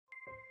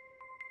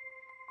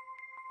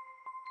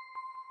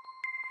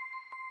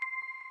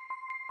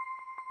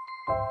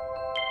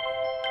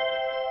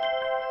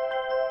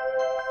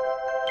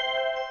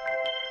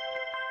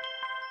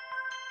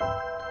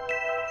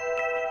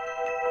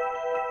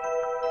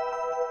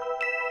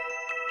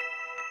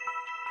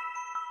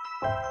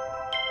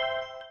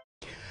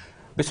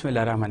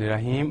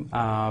Bismillahirrahmanirrahim.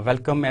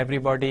 Welcome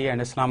everybody and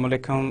Assalamu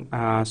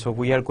alaikum. So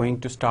we are going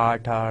to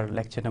start our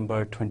lecture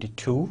number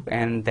 22,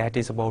 and that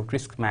is about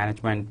risk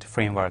management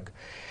framework.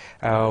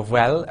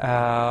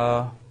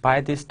 By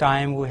this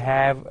time we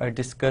have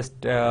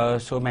discussed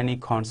so many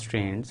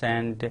constraints,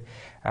 and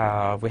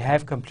we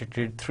have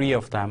completed 3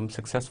 of them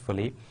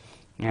successfully,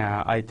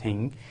 I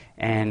think,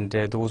 and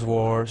those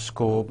were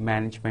scope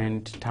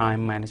management,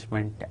 time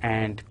management,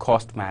 and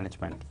cost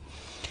management.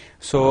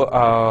 So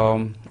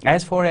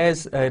as far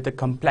as the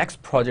complex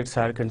projects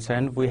are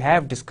concerned, we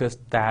have discussed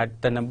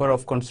that the number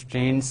of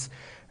constraints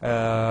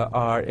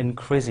are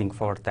increasing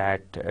for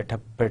that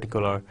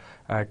particular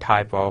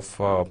type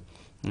of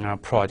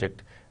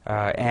project.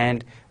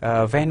 And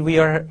when we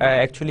are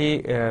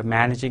actually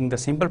managing the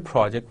simple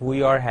project,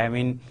 we are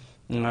having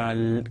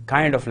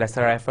kind of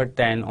lesser effort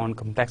than on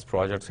complex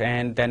projects,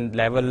 and then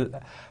level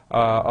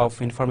of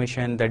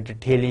information, the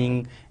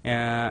detailing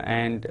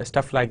and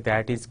stuff like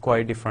that is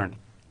quite different.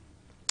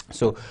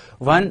 So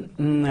one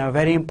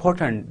very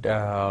important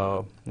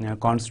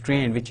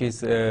constraint, which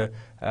is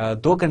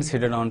though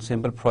considered on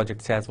simple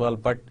projects as well,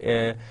 but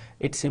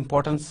its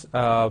importance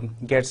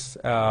gets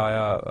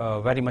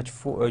very much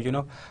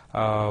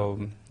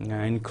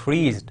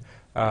increased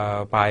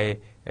by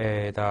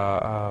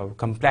the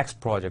complex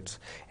projects,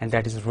 and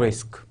that is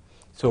risk.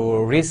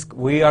 So risk,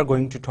 we are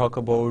going to talk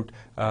about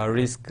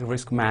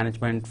risk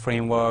management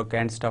framework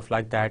and stuff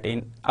like that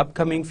in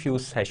upcoming few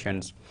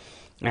sessions.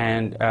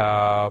 And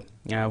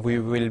we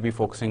will be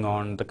focusing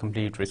on the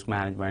complete risk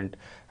management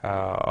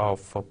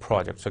of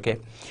projects. Okay,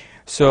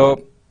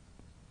 so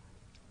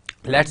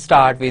let's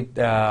start with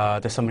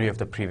the summary of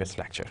the previous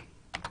lecture.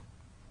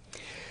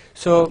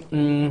 So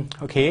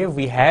okay,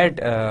 we had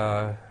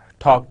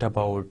talked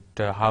about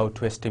how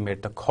to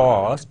estimate the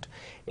cost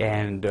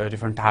and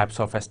different types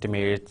of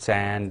estimates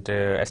and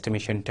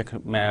estimation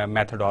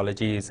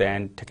methodologies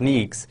and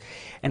techniques,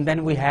 and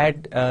then we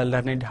had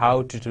learned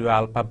how to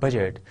develop a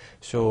budget.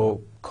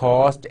 So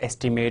cost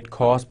estimate,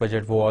 cost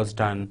budget was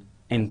done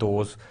in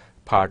those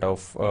part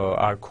of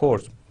our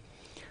course.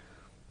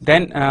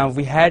 Then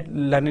we had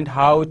learned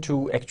how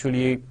to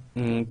actually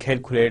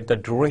calculate the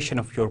duration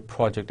of your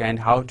project and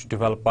how to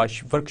develop a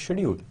work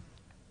schedule.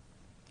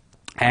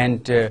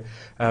 And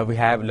we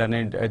have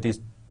learned these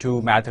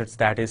 2 methods,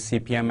 that is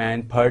CPM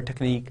and PER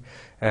technique,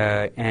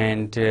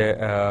 and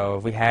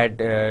we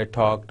had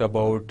talked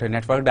about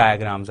network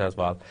diagrams as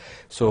well.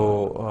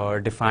 So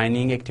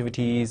defining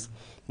activities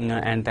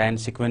and then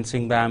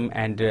sequencing them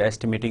and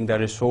estimating the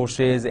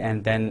resources,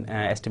 and then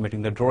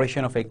estimating the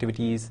duration of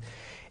activities,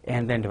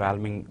 and then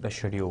developing the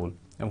schedule,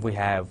 and we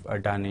have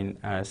done in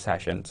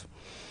sessions.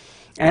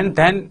 And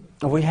then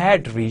we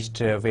had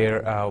reached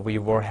where we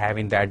were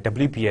having that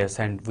WPS,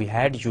 and we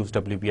had used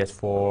WPS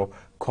for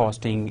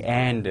costing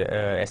and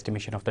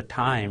estimation of the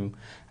time.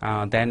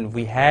 Then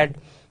we had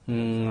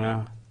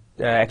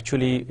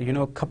actually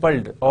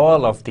coupled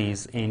all of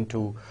these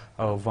into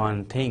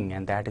one thing,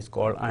 and that is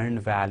called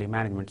earned value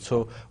management.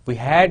 So we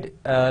had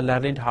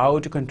learned how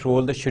to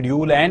control the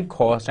schedule and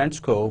cost and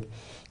scope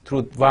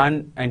through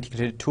one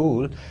integrated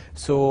tool.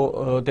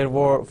 So there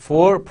were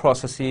 4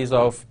 processes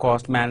of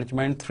cost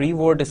management, 3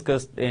 were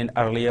discussed in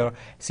earlier.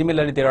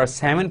 Similarly, there are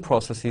 7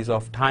 processes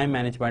of time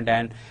management,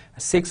 and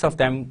 6 of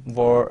them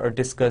were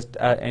discussed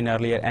in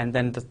earlier, and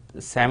then the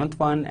 7th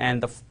one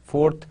and the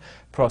 4th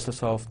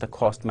process of the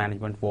cost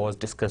management was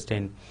discussed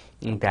in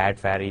that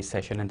very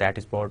session, and that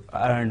is about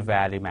earned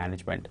value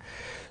management.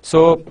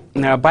 So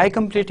by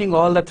completing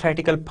all the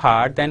theoretical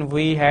part, then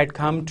we had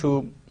come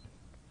to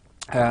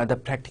the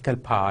practical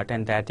part,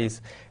 and that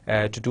is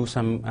to do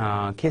some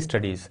case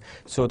studies.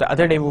 So the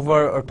other day we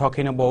were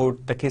talking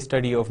about the case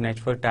study of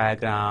network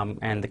diagram,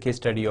 and the case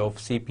study of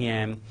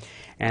CPM,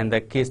 and the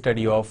case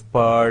study of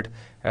PERT,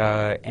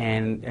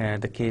 and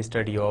the case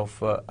study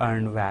of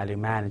earned value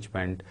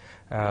management.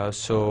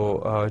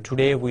 So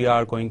today we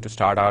are going to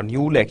start our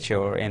new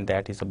lecture, and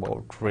that is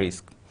about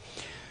risk.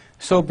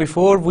 So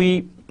before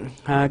we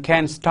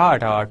can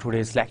start our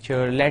today's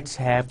lecture, let's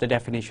have the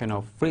definition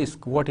of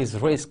risk. What is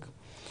risk?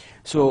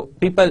 So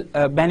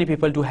many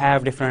people do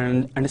have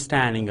different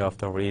understanding of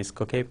the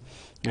risk. Okay,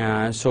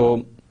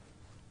 so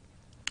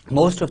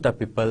most of the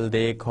people,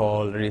 they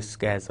call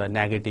risk as a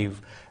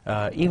negative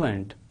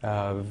event,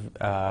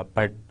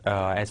 but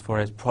as far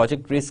as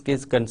project risk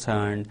is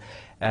concerned,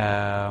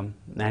 and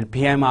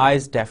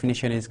PMI's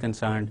definition is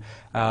concerned,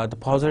 the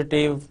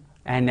positive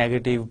and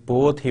negative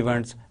both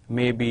events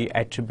may be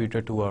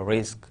attributed to a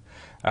risk.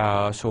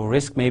 So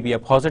risk may be a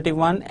positive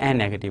one and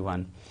negative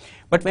one.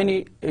 But when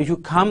you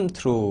come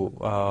through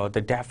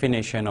the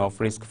definition of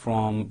risk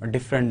from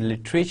different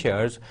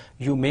literatures,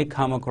 you may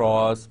come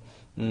across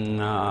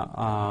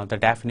the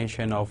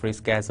definition of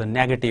risk as a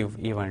negative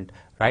event,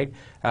 right?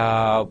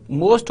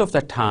 Most of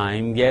the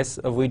time, yes,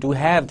 we do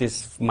have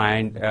this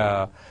mind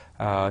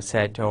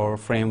set or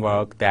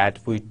framework that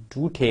we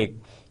do take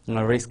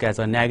risk as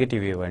a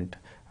negative event.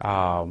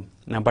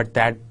 but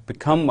that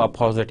become a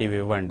positive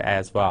event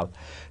as well.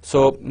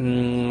 So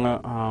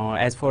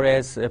as far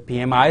as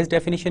PMI's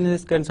definition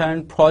is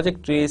concerned,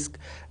 project risk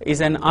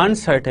is an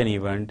uncertain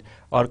event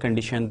or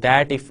condition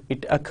that, if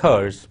it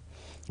occurs,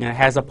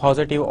 has a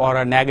positive or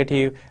a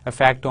negative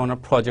effect on a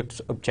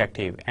project's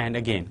objective. And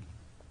again,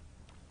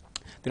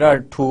 there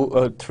are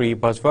three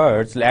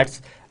buzzwords.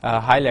 Let's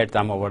highlight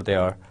them over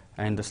there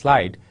in the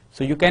slide.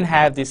 So you can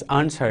have this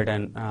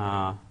uncertain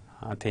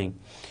thing.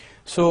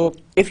 So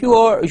if you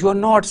are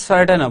not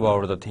certain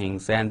about the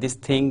things and this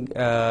thing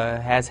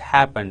has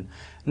happened,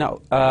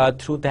 now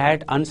through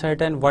that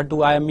uncertain, what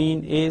do I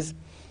mean is,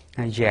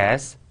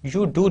 yes,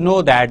 you do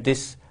know that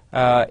this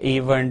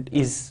event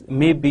is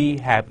maybe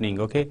happening,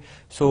 okay?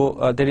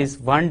 So there is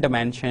one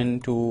dimension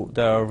to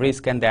the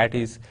risk, and that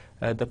is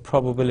the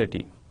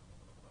probability.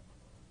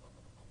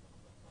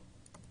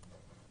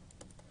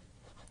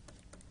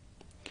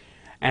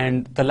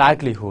 And the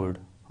likelihood,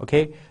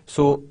 okay?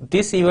 So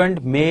this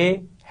event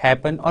may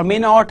happen or may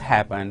not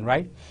happen,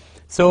 right?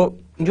 So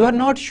you are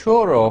not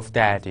sure of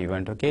that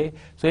event, okay?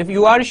 So if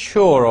you are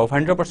sure of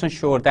 100%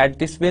 sure that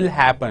this will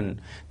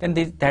happen, then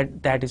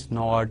that is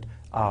not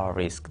a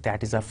risk,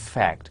 that is a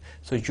fact.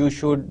 So you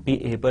should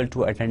be able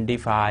to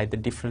identify the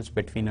difference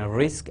between a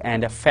risk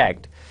and a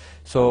fact.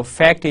 So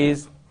fact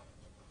is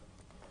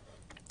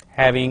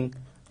having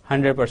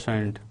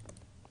 100%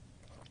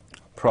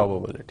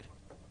 probability,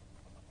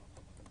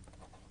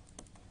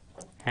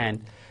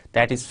 and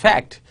that is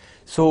fact.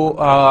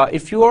 So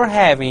if you are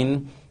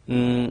having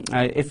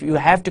if you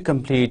have to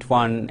complete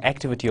one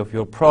activity of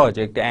your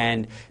project,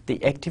 and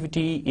the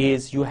activity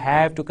is you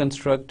have to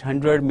construct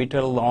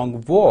 100-meter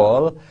long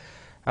wall,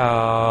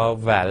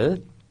 well,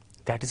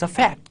 that is a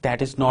fact,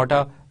 that is not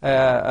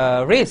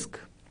a risk,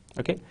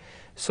 okay?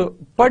 So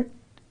but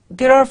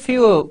there are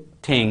few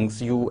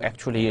things you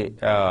actually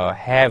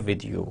have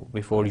with you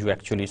before you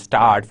actually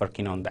start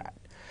working on that,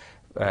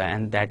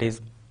 and that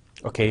is,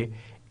 okay,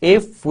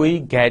 if we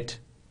get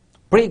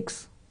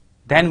bricks,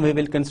 then we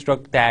will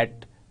construct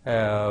that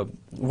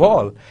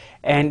wall,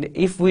 and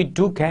if we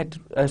do get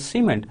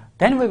cement,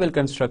 then we will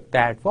construct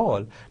that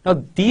wall.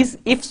 Now these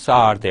ifs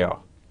are there,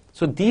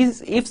 so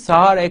these ifs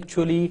are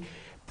actually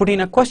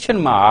putting a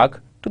question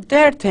mark to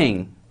that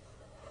thing,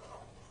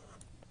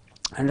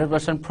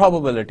 100%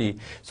 probability.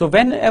 So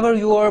whenever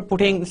you are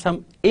putting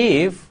some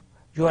if,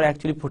 you are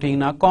actually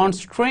putting a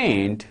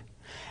constraint.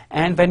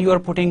 And when you are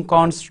putting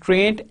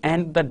constraint,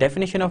 and the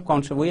definition of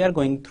constraint, we are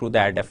going through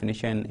that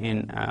definition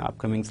in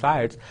upcoming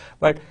slides,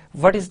 but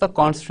what is the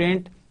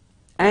constraint?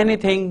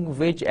 Anything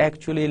which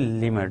actually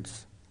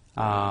limits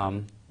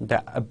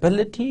the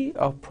ability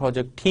of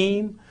project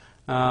team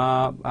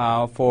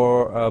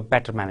for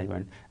better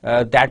management,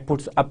 that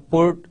puts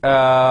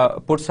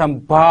some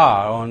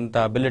bar on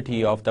the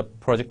ability of the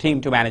project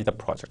team to manage the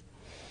project.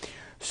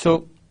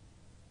 So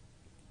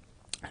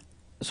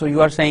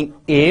you are saying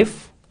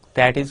if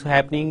that is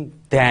happening,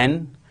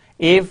 then,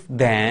 if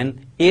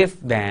then,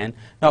 if then.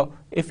 Now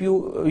if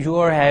you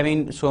are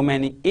having so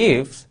many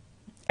ifs,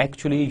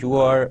 actually you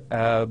are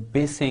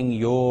basing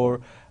your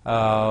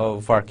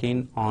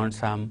working on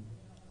some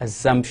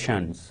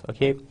assumptions,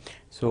 okay?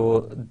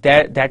 So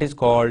that is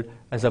called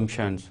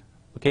assumptions,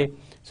 okay?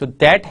 So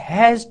that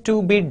has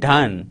to be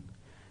done,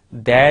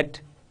 that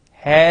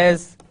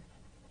has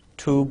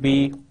to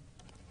be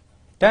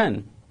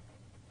done.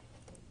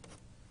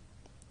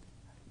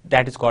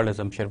 That is called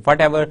assumption.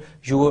 Whatever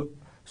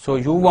so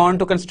you want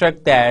to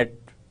construct that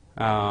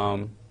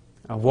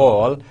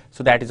wall,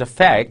 so that is a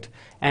fact,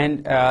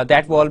 and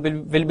that wall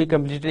will be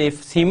completed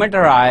if cement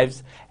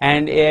arrives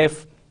and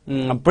if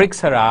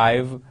bricks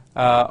arrive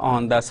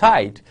on the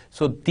site.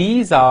 So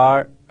these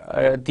are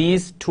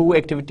these two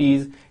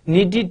activities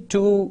needed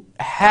to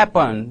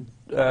happen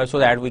so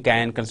that we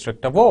can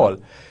construct a wall.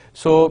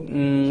 So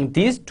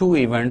these two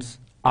events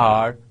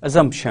are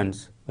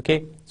assumptions,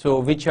 okay? So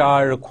which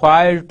are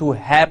required to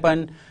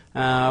happen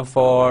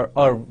or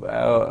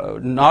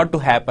not to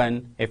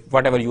happen if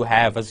whatever you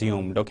have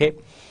assumed, okay?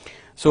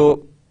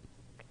 So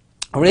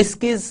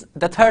risk is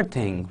the third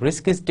thing.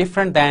 Risk is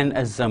different than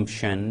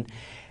assumption.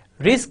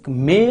 Risk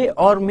may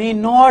or may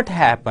not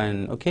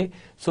happen, okay?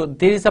 So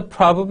there is a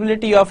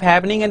probability of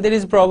happening and there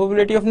is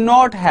probability of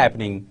not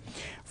happening.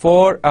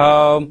 For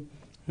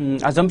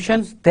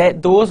assumptions,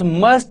 that those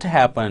must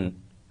happen,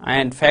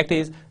 and fact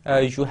is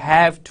you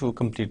have to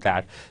complete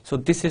that. So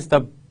this is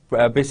the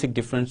basic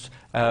difference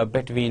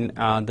between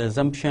the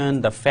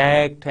assumption, the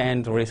fact,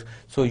 and the risk.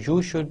 So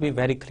you should be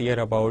very clear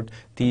about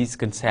these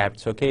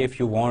concepts, okay, if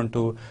you want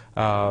to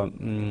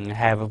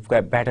have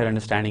a better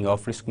understanding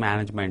of risk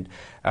management.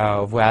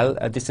 Well,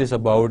 this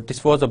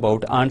was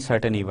about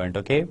uncertain event,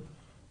 okay?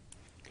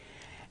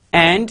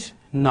 And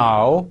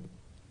now,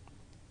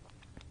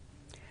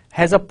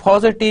 has a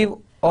positive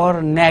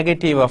or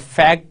negative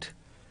effect,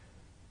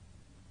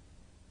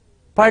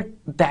 but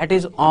that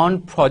is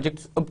on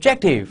project's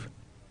objective.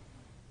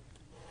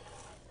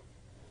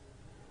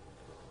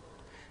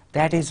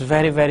 That is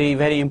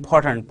very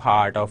important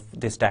part of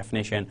this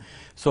definition.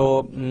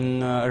 So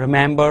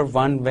remember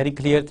one very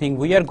clear thing.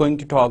 We are going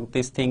to talk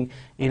this thing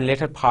in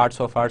later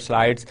parts of our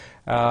slides.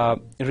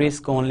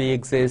 Risk only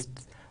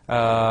exists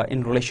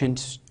in relation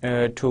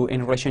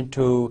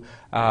to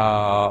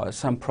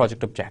some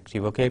project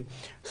objective. Okay,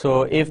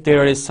 so if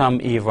there is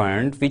some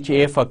event which,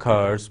 if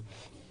occurs,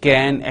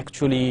 can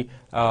actually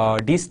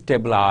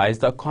destabilize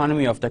the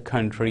economy of the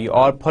country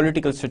or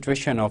political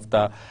situation of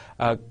the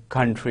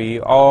country,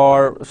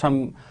 or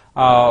some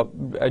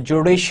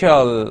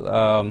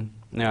judicial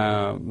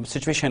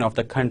situation of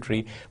the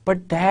country,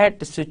 but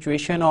that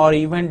situation or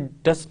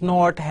event does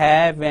not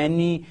have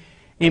any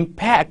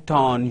impact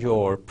on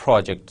your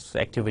project's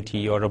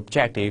activity or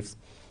objectives,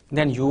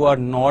 then you are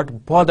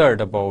not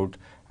bothered about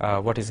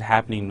what is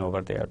happening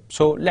over there.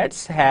 So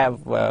let's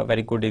have a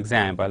very good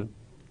example.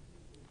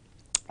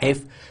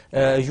 If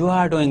you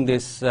are doing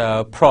this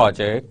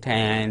project,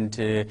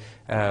 and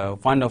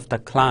one of the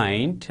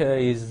client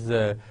is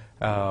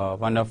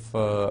one of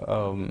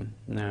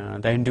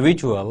the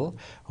individual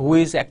who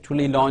is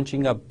actually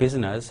launching a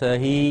business.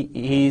 He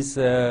is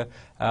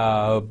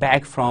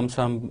back from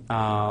some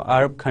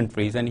Arab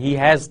countries, and he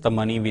has the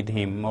money with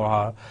him or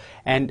her,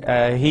 and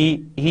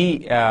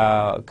he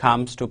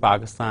comes to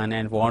Pakistan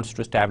and wants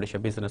to establish a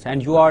business,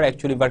 and you are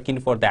actually working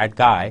for that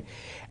guy,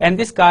 and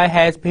this guy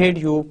has paid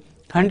you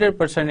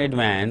 100%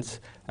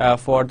 advance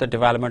for the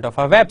development of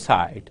a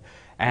website,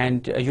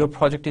 and your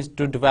project is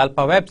to develop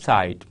a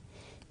website.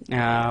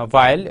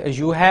 While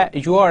you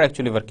are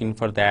actually working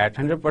for that,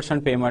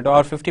 100% payment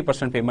or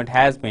 50% payment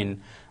has been,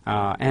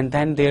 and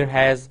then there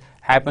has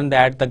happened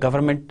that the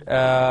government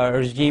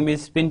regime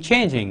has been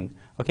changing.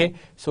 Okay,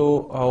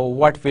 so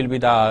what will be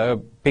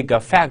the big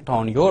effect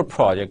on your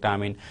project? I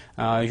mean,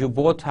 you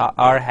both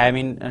are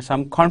having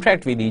some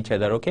contract with each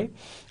other. Okay,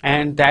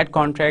 and that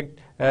contract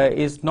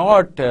is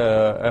not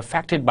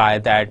affected by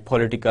that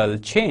political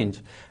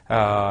change,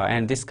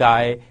 and this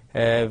guy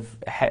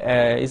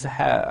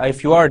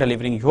if you are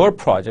delivering your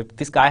project,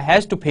 this guy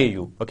has to pay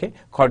you, okay,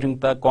 according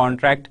to the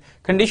contract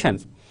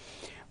conditions.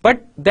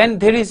 But then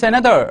there is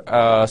another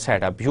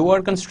setup. You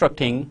are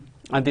constructing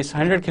this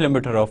 100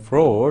 km of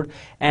road,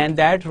 and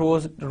that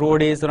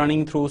road is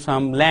running through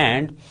some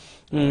land,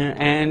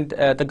 and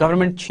the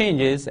government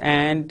changes,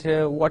 and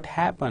what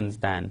happens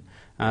then?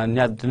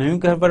 Now the new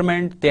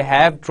government, they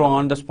have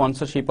drawn the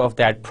sponsorship of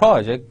that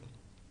project.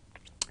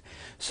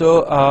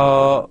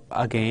 So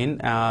again,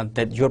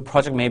 that your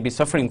project may be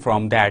suffering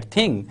from that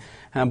thing.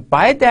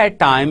 By that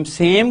time,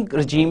 same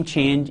regime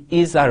change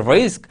is a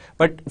risk,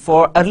 but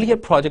for earlier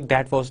project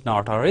that was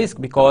not a risk,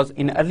 because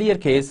in earlier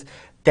case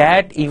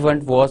that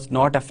event was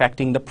not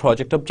affecting the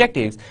project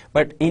objectives.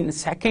 But in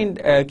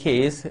second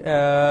case,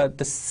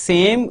 the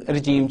same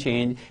regime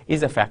change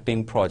is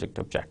affecting project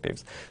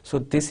objectives. So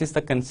this is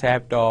the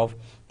concept of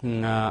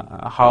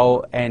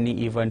how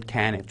any event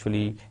can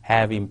actually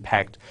have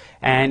impact,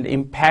 and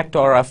impact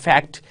or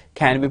effect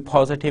can be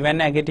positive and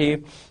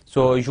negative.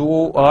 So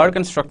you are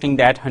constructing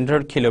that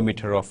 100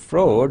 km of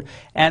road,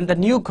 and the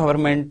new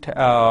government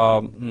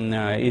has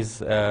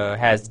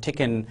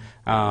taken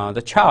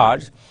the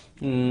charge,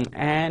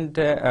 and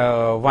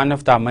one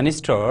of the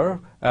minister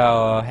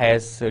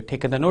has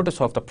taken the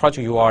notice of the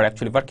project you are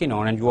actually working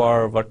on, and you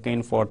are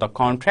working for the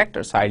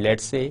contractor side,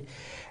 let's say.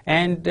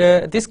 And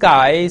this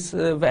guy is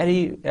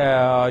very,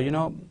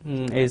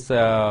 is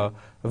a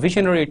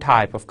visionary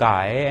type of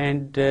guy,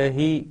 and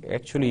he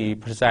actually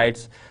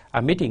presides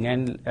a meeting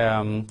and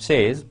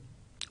says,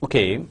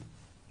 okay,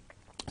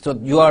 so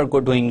you are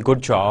doing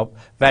good job,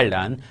 well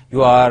done,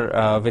 you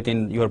are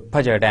within your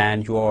budget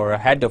and you are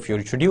ahead of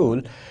your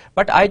schedule,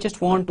 but I just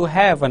want to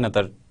have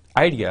another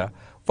idea.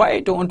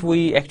 Why don't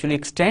we actually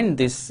extend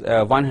this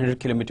 100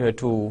 km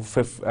to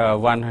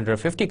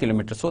 150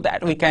 km, so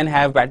that we can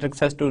have better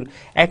access to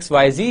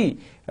XYZ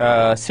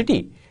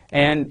city,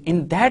 and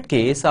in that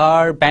case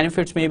our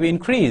benefits may be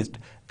increased,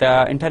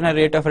 the internal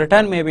rate of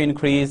return may be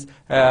increased,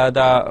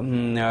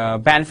 the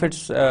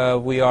benefits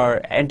we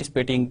are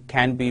anticipating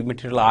can be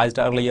materialized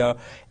earlier,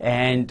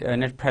 and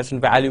net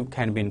present value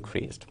can be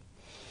increased.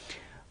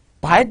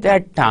 By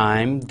that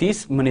time,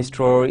 this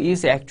minister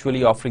is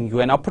actually offering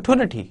you an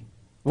opportunity.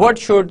 What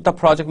should the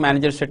project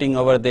manager sitting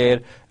over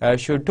there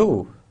should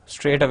do?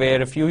 Straight away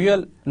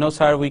refusal? No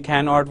sir, we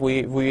cannot,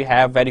 we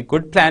have very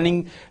good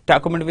planning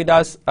document with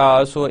us,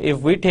 so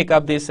if we take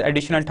up this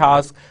additional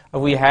task,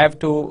 we have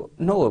to,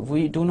 no,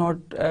 we do not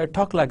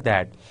talk like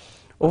that.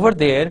 Over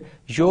there,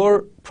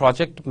 your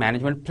project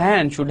management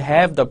plan should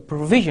have the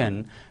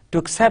provision to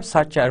accept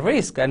such a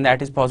risk, and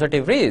that is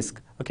positive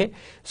risk. Okay,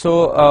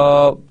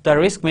 so the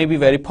risk may be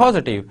very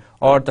positive,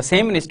 or the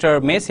same minister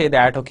may say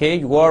that, okay,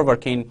 you are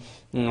working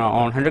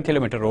on 100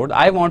 km road,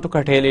 I want to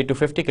curtail it to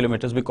 50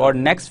 kilometers because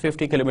next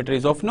 50 kilometers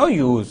is of no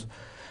use.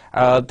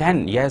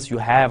 Then yes, you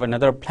have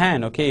another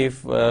plan. Okay,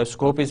 if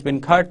scope has been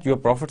cut, your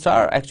profits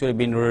are actually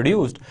being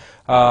reduced,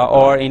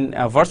 or in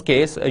worst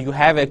case, you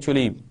have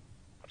actually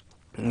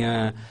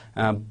you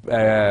have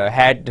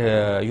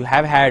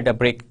had a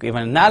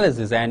break-even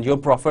analysis, and your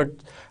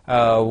profit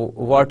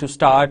were to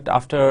start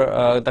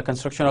after the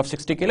construction of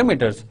 60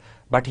 kilometers,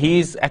 but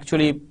he's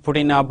actually put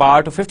in a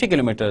bar to 50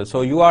 kilometers.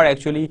 So you are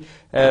actually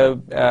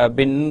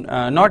been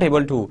not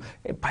able to.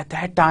 By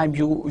that time,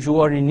 you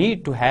are in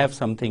need to have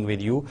something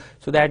with you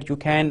so that you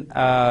can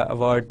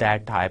avoid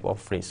that type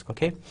of risk.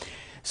 Okay.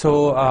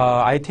 So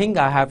I think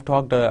I have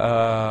talked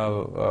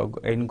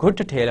in good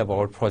detail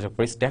about project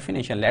risk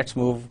definition. Let's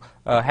move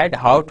ahead.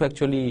 How to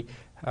actually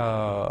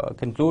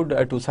conclude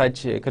to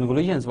such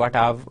conclusions,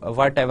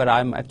 whatever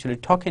I'm actually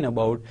talking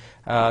about.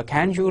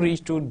 Can you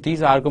reach to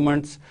these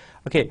arguments?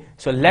 Okay,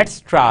 so let's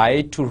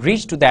try to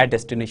reach to that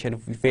destination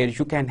where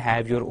you can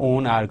have your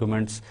own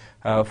arguments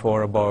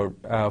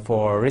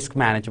for risk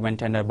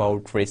management and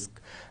about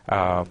risk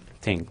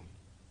thing.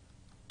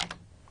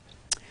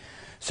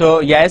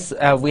 So yes,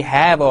 we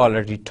have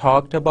already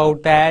talked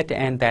about that,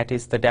 and that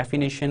is the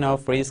definition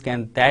of risk,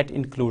 and that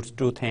includes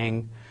two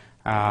things: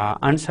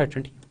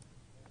 uncertainty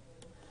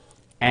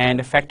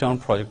and effect on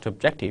project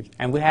objectives.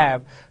 And we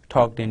have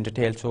talked in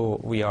detail, so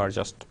we are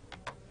just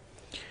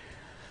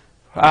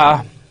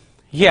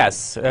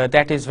yes,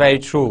 that is very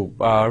true.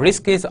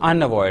 Risk is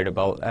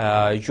unavoidable.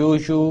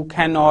 You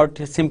cannot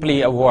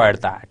simply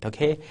avoid that.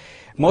 Okay.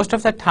 Most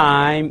of the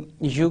time,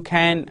 you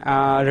can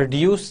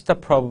reduce the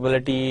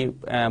probability.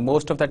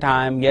 Most of the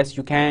time, yes,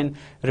 you can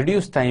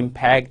reduce the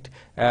impact,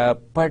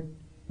 but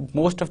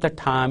most of the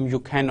time, you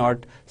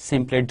cannot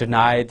simply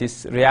deny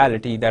this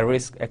reality. The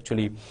risk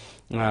actually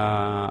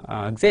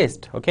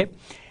exists. Okay,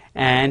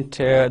 and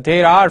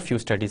there are few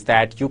studies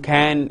that you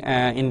can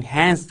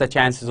enhance the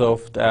chances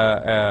of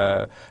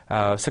the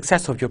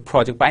success of your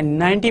project by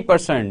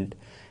 90%.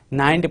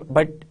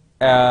 But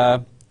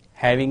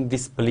having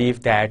this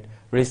belief that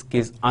risk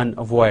is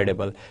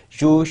unavoidable,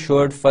 you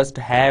should first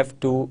have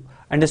to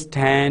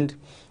understand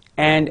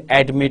and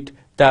admit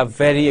the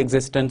very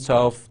existence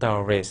of the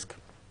risk.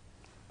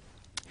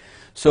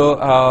 So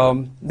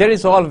there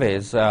is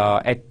always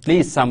at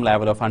least some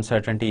level of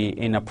uncertainty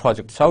in a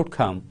project's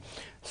outcome.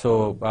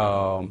 So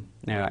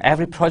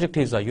every project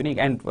is unique,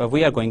 and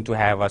we are going to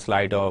have a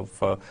slide of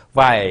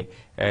why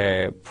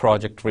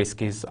project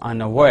risk is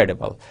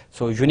unavoidable.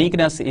 So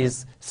uniqueness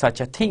is such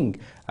a thing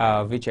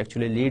which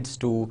actually leads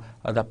to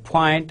the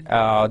point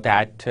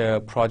that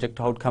project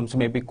outcomes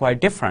may be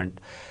quite different.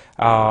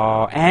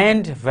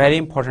 And very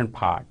important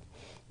part,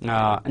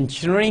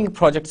 engineering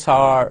projects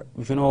are,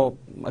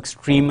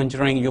 extreme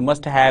engineering. You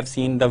must have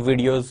seen the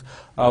videos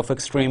of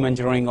extreme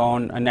engineering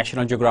on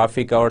National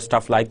Geographic or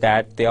stuff like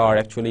that. They are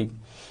actually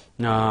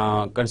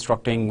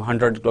constructing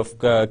hundreds of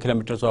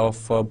kilometers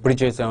of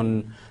bridges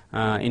in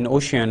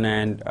ocean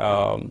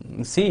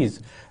and seas,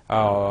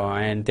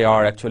 and they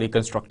are actually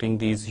constructing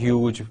these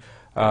huge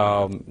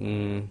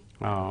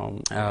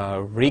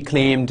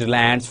reclaimed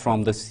lands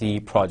from the sea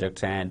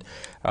projects and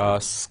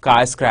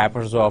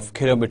skyscrapers of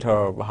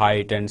kilometer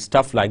height and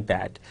stuff like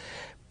that.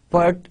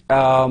 But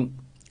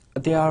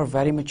they are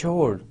very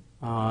mature.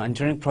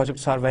 Engineering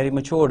projects are very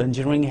mature.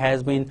 Engineering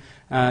has been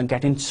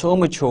getting so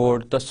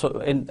mature,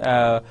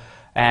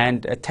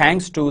 and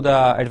thanks to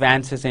the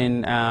advances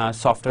in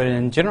software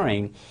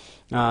engineering,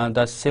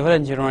 the civil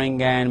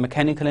engineering and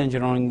mechanical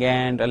engineering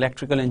and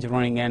electrical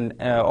engineering and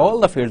all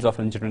the fields of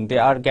engineering, they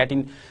are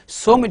getting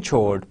so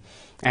matured,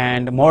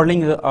 and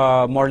modeling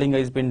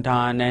has been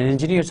done, and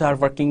engineers are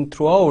working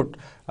throughout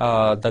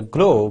the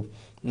globe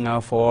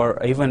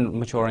for even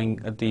maturing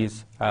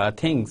these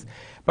things.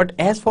 But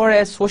as far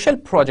as social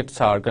projects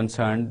are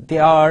concerned, they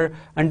are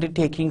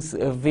undertakings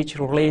which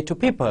relate to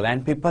people,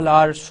 and people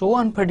are so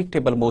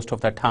unpredictable most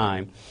of the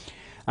time.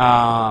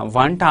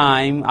 One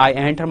time I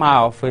enter my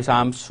office,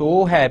 I'm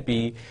so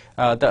happy.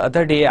 The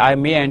other day I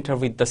may enter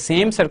with the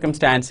same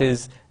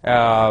circumstances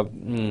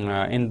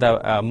in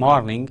the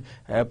morning,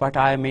 but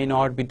I may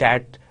not be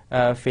that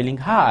feeling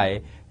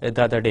high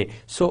the other day.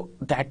 So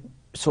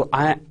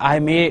I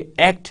may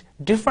act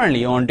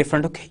differently on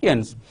different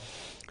occasions.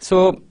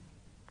 So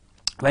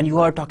when you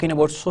are talking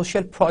about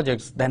social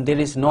projects, then there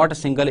is not a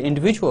single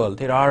individual.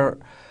 There are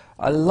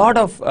a lot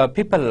of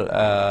people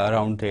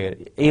around there,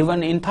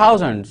 even in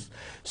thousands.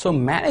 So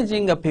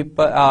managing a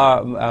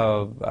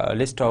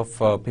list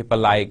of people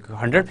like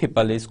 100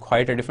 people is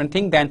quite a different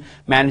thing than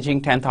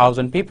managing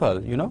 10,000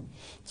 people,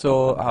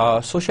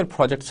 So social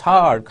projects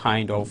are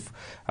kind of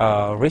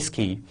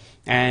risky.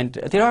 And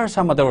there are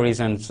some other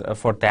reasons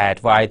for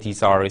that, why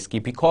these are risky,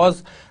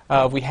 because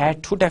we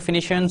had two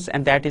definitions,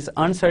 and that is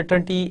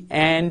uncertainty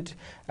and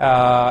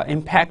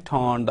impact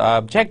on the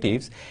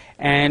objectives.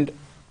 And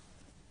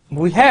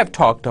we have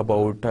talked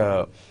about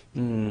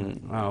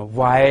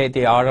why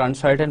they are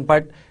uncertain,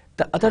 but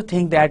the other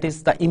thing, that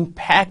is the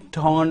impact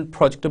on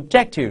project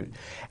objective.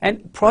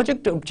 And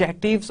project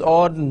objectives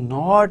are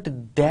not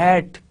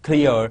that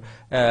clear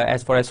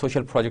as far as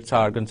social projects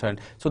are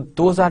concerned. So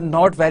those are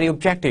not very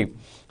objective.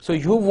 So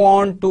you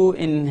want to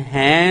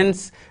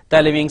enhance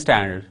the living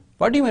standard.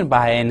 What do you mean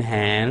by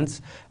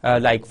enhance?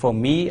 Like for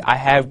me, I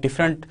have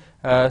different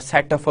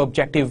set of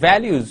objective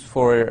values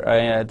for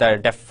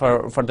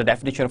the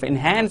definition of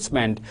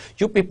enhancement.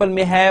 You people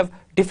may have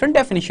different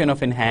definition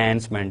of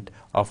enhancement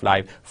of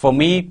life. For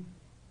me,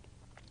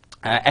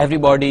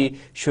 everybody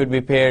should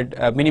be paid,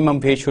 minimum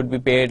wage should be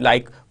paid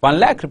like 1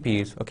 lakh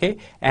rupees, okay,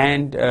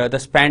 and the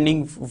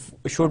spending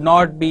should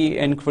not be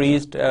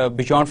increased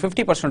beyond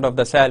 50% of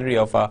the salary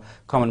of a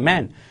common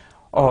man.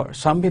 Or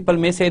some people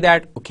may say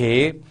that,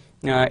 okay,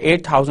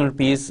 8,000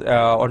 rupees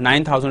or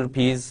 9,000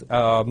 rupees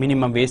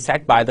minimum wage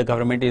set by the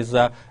government is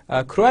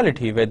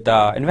cruelty with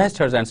the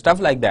investors and stuff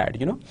like that,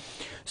 you know.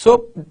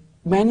 So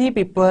many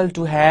people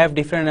to have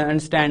different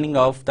understanding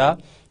of the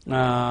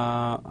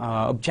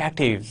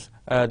objectives.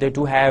 They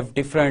do have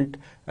different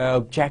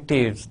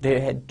objectives.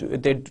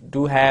 They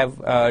do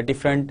have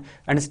different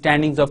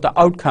understandings of the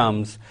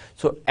outcomes.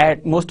 So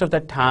at most of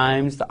the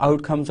times, the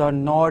outcomes are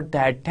not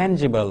that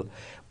tangible.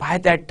 By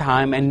that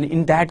time, and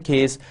in that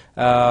case,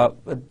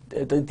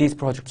 these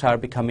projects are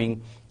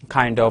becoming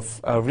kind of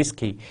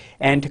risky.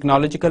 And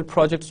technological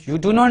projects, you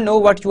do not know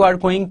what you are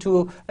going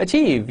to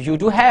achieve. You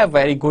do have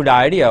very good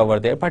idea over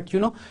there, but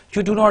you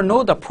do not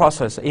know the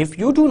process. If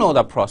you do know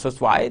the process,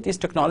 why this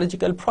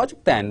technological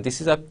project then? This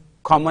is a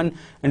common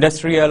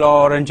industrial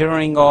or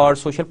engineering or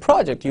social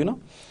project, you know.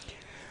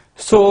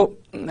 So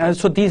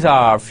these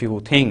are a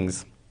few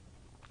things.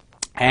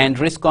 And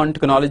risk on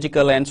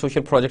technological and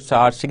social projects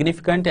are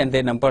significant, and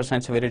their numbers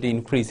and severity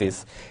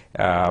increases.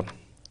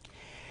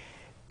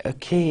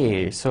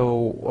 Okay,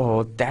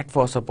 so that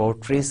was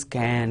about risk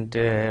and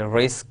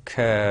risk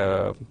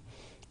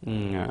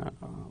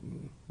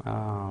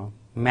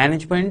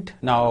management.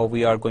 Now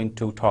we are going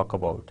to talk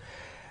about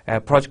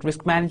project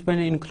risk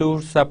management.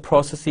 Includes the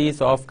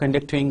processes of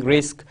conducting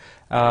risk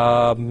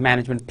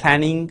management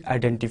planning,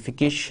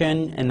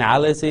 identification,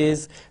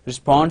 analysis,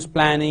 response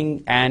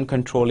planning, and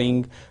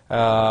controlling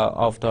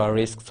of the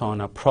risks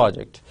on a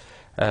project.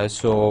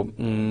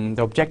 The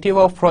objective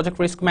of project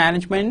risk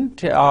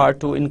management are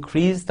to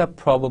increase the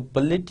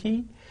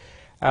probability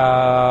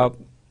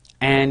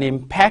and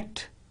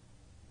impact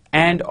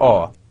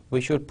and/or.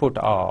 We should put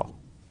or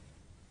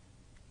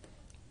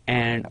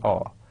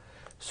and/or.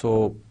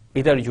 So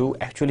either you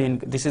actually,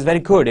 this is very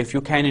good if you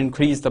can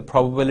increase the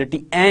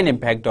probability and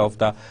impact of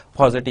the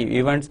positive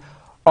events,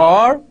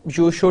 or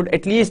you should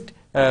at least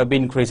be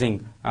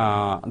increasing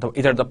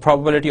either the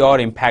probability or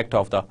impact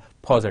of the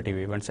positive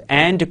events,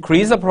 and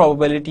decrease the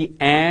probability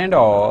and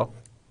or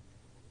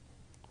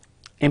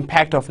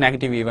impact of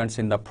negative events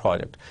in the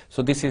project.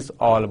 So this is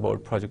all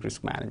about project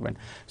risk management.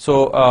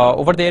 So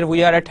over there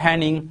we are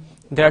attending,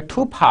 there are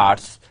two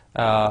parts,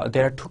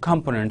 there are two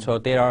components, or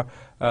there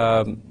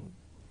are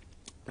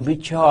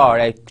which are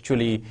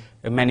actually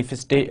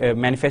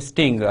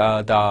manifesting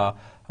the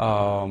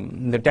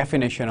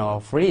definition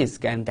of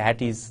risk, and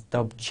that is the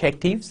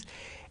objectives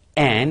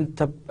and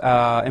the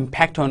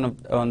impact on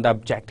the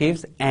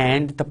objectives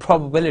and the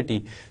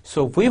probability.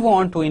 So we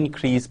want to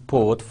increase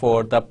both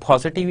for the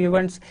positive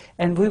events,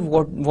 and we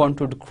want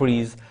to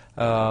decrease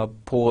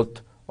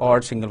both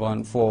or single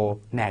one for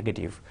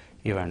negative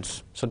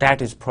events. So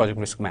that is project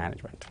risk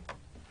management.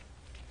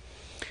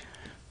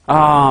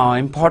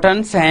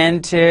 Importance,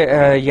 and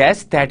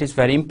yes, that is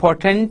very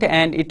important,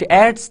 and it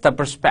adds the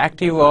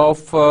perspective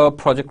of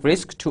project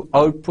risk to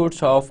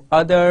outputs of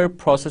other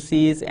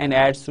processes and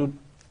adds to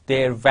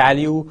their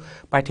value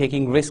by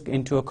taking risk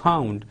into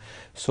account.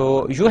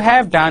 So you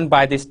have done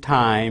by this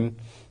time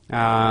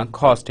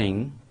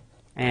costing,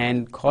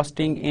 and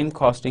in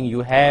costing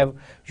you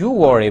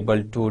were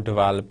able to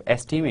develop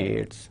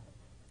estimates,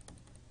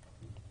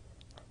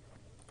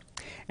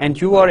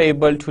 and you are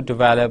able to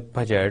develop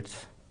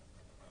budgets,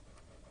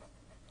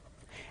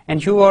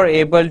 and you are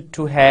able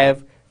to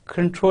have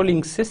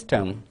controlling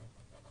system,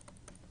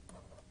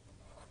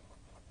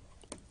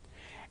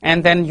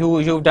 and then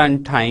you've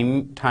done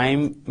time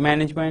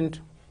management,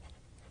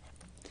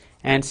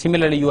 and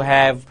similarly you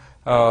have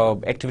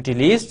activity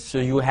lists. So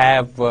you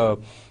have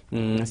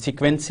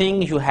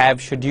sequencing, you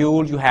have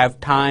schedule, you have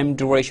time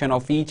duration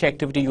of each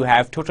activity, you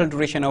have total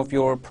duration of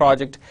your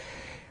project.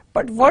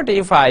 But what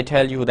if I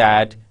tell you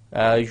that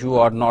you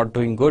are not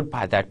doing good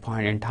by that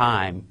point in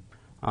time?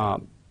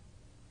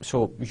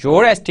 So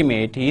your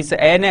estimate is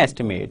an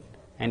estimate,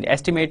 and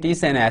estimate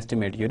is an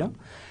estimate, you know.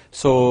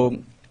 So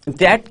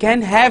that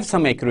can have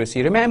some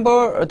accuracy.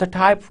 Remember the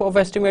type of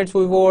estimates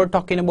we were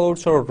talking about?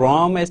 So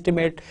ROM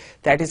estimate,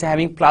 that is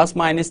having plus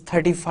minus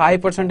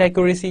 35%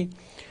 accuracy.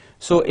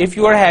 So if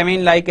you are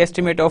having like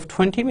estimate of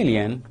 20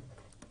 million,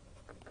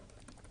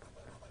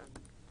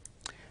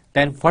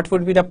 then what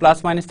would be the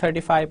plus minus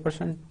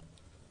 35%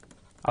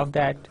 of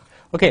that?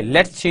 Okay,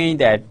 let's change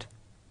that.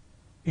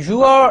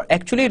 You are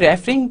actually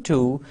referring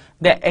to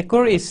the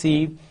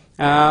accuracy,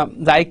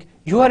 like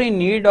you are in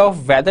need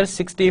of whether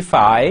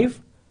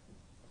 65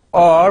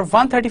 or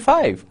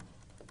 135.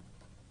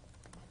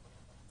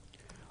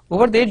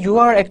 Over there you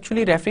are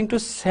actually referring to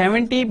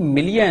 70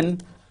 million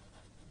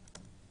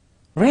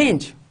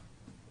range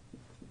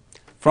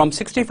from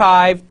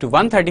 65 to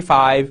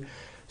 135.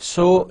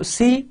 So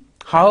see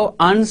how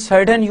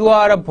uncertain you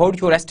are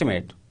about your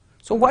estimate.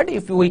 So what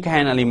if we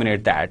can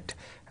eliminate that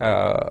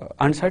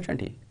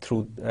uncertainty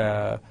through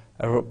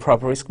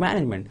proper risk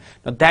management?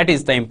 Now that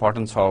is the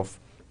importance of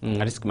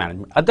risk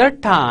management. At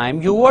that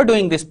time you were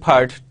doing this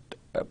part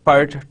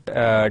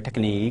PERT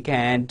technique,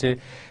 and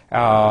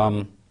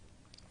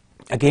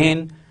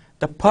again,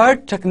 the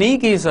PERT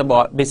technique is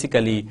about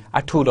basically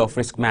a tool of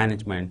risk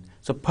management.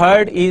 So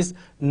PERT is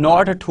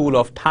not a tool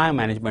of time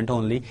management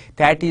only,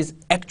 that is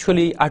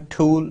actually a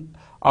tool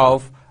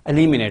of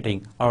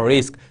eliminating a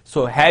risk.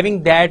 So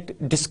having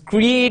that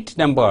discrete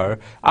number,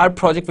 our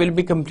project will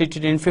be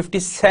completed in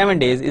 57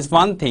 days is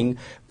one thing,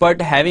 but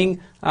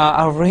having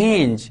a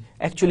range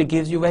actually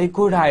gives you a very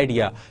good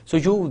idea. So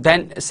you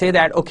then say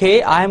that,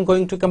 okay, I am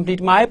going to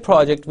complete my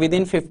project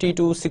within 50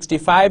 to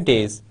 65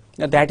 days.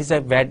 Now that is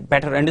a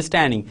better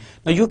understanding.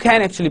 Now you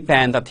can actually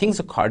plan the things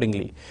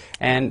accordingly,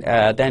 and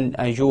then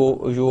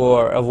you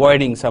are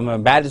avoiding some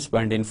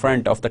embarrassment in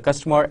front of the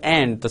customer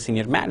and the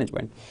senior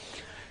management.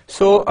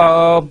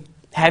 So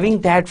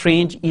having that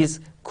range is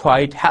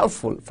quite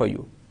helpful for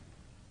you.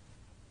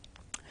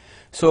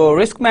 So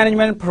risk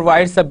management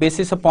provides the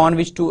basis upon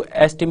which to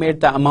estimate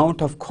the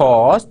amount of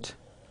cost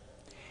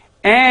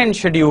and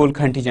schedule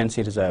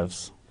contingency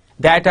reserves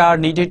that are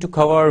needed to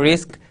cover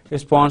risk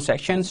response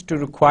actions to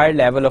required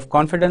level of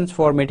confidence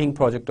for meeting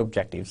project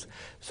objectives.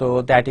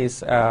 So that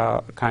is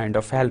kind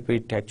of help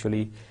it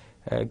actually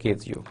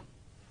gives you.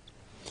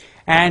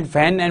 And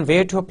when and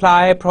where to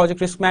apply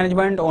project risk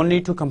management?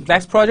 Only to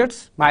complex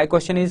projects? My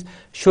question is,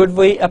 should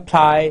we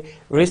apply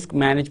risk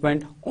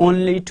management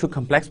only to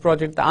complex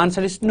projects? The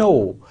answer is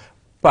no.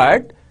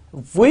 But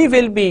we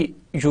will be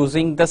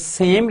using the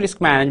same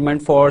risk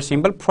management for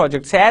simple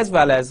projects as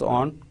well as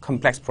on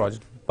complex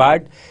projects.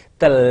 But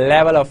the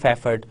level of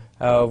effort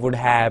would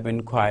have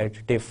been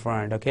quite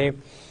different. Okay,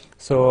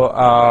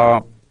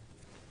 so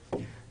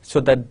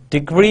so the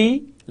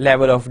degree,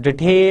 level of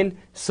detail,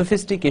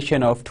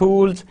 sophistication of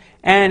tools,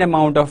 and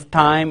amount of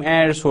time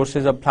and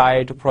resources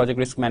applied to project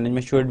risk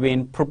management should be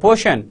in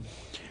proportion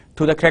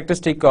to the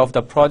characteristic of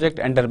the project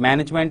under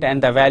management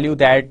and the value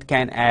that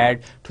can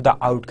add to the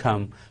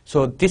outcome.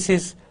 So this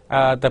is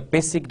the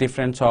basic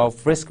difference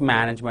of risk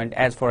management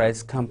as far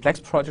as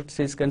complex projects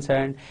is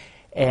concerned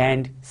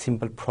and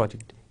simple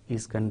project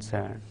is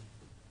concerned.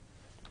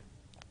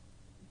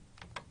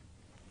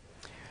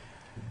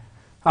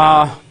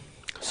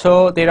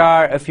 So there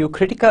are a few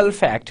critical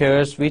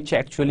factors which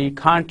actually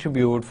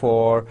contribute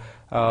for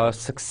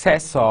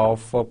success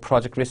of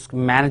project risk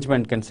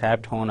management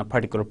concept on a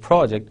particular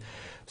project.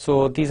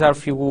 So these are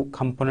few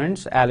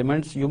components,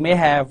 elements. You may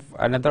have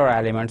another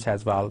elements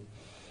as well.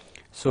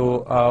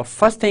 So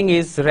first thing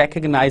is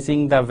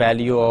recognizing the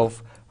value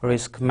of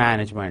risk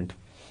management.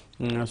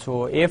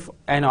 So if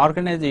an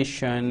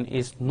organization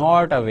is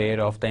not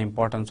aware of the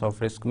importance of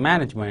risk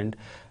management,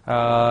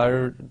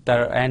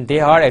 and they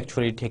are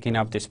actually taking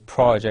up this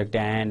project,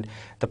 and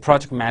the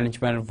project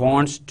management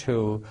wants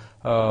to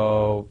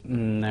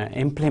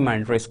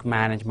implement risk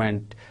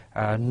management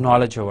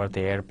knowledge over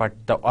there, but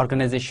the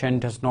organization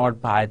does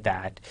not buy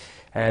that,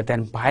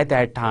 then by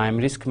that time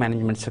risk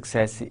management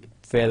success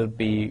will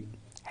be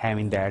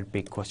having that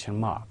big question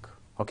mark.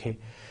 Okay,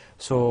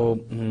 so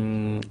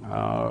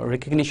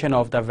recognition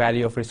of the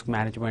value of risk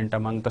management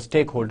among the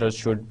stakeholders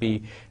should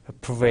be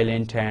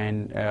prevalent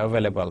and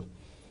available.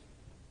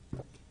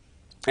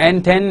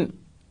 And then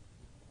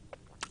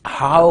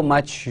how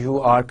much you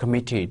are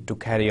committed to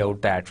carry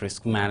out that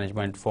risk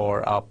management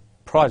for a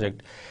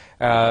project.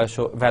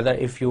 So whether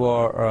if you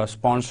are a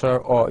sponsor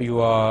or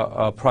you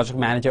are a project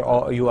manager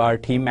or you are a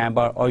team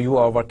member or you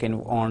are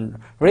working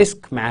on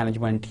risk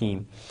management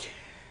team,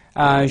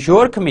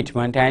 your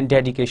commitment and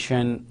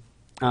dedication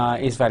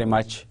is very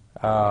much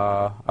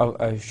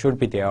should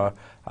be there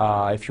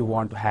if you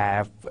want to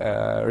have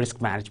risk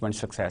management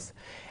success.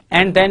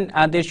 And then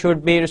there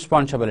should be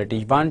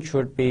responsibility. One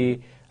should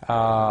be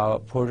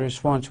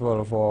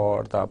responsible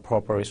for the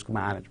proper risk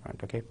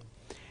management. Okay,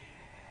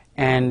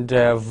 and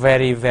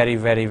very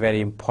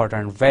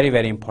important,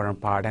 very important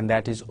part, and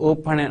that is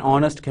open and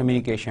honest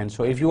communication.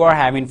 So if you are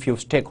having few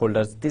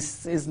stakeholders,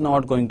 this is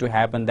not going to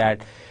happen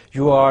that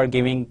you are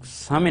giving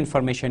some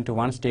information to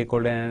one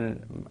stakeholder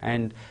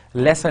and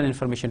lesser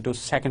information to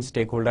second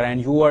stakeholder, and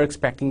you are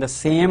expecting the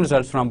same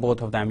results from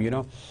both of them, you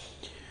know.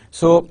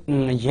 So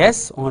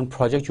yes, on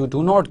project you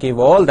do not give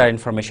all that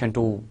information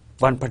to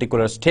one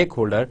particular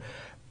stakeholder,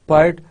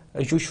 but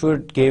you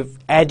should give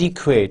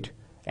adequate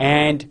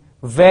and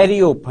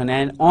very open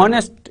and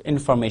honest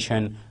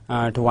information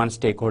to one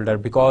stakeholder,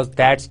 because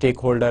that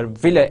stakeholder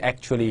will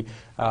actually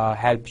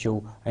help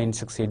you in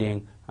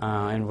succeeding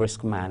in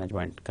risk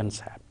management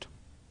concept.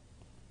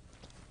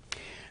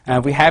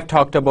 We have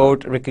talked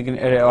about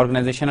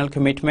organizational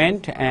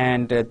commitment,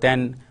 and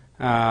then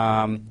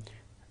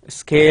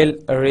scale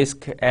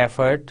risk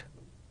effort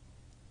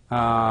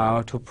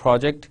to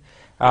project.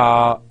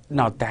 Now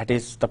that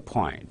is the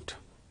point.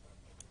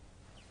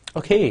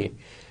 Okay,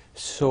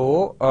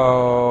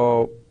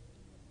 so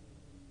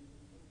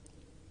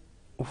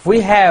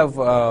we have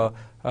a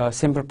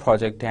simple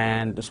project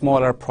and a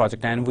smaller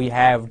project, and we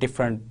have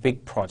different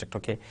big project.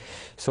 Okay,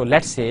 so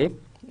let's say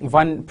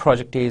one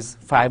project is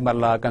 5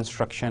 marla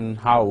construction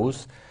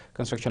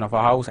of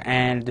a house,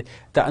 and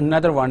the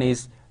another one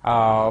is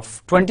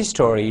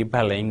 20-story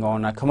building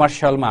on a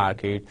commercial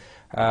market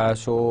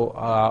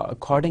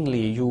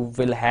Accordingly, you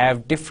will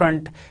have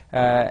different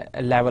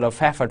level of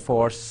effort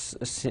for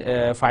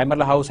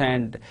 5 house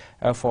and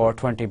for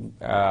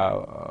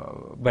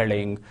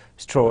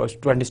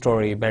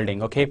 20-story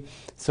building. Okay,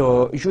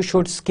 so you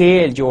should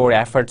scale your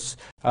efforts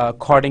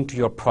according to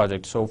your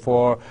project. So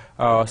for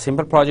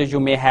simple projects, you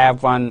may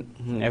have a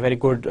very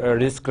good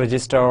risk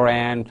register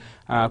and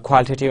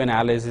qualitative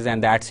analysis,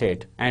 and that's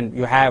it, and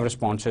you have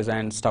responses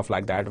and stuff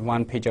like that.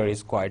 One pager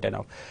is quite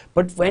enough.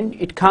 But when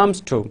it comes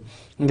to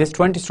this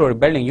 20-story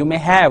building, you may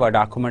have a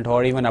document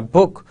or even a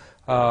book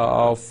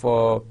of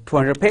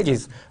 200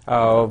 pages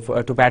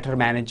to better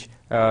manage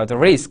the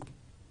risk.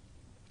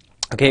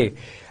 Okay,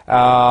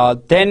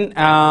 then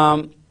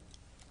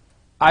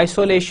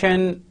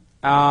isolation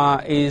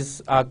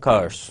is a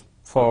curse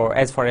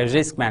as far as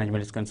risk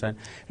management is concerned.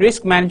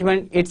 Risk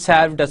management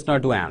itself does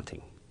not do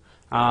anything.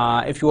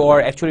 If you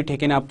are actually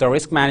taking up the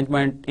risk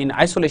management in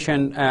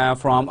isolation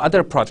from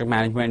other project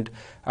management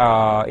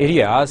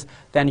areas,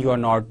 then you are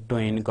not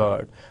doing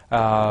good.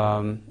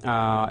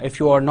 If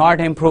you are not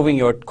improving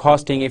your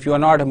costing, if you are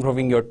not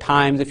improving your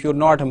times, if you are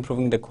not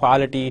improving the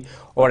quality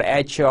or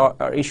HR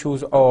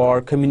issues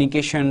or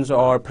communications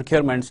or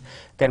procurements,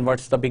 then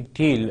what's the big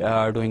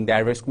deal doing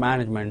that risk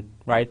management,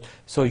 right?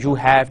 So you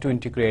have to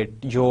integrate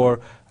your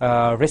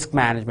risk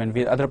management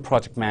with other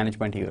project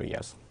management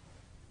areas.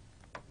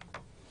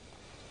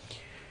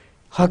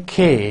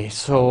 Okay,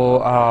 so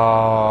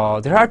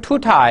there are two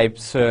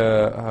types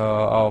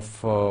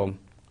of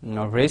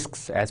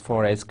risks as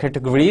far as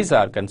categories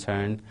are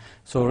concerned.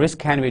 So risk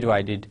can be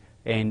divided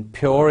in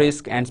pure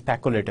risk and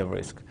speculative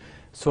risk.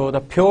 So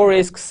the pure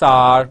risks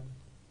are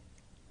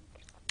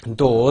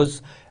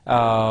those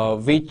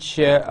which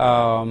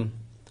bring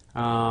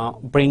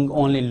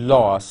only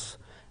loss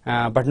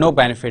but no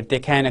benefit. They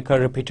can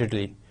occur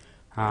repeatedly.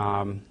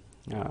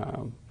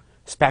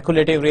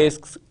 Speculative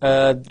risks,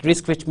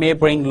 risk which may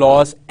bring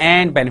loss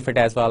and benefit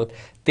as well,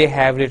 they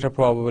have greater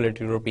probability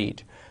to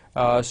repeat.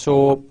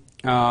 The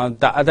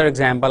other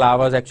example I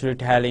was actually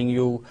telling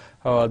you,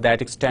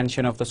 that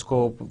extension of the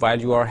scope while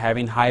you are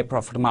having high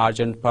profit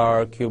margin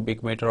per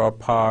cubic meter or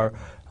per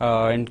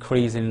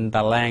increase in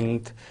the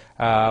length.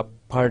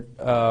 But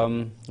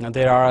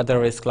there are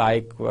other risks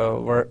like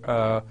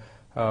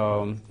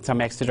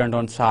some accident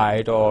on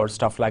site or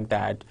stuff like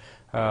that.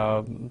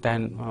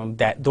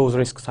 Those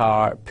risks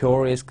are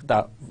pure risk.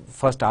 The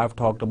first I've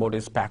talked about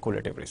is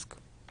speculative risk.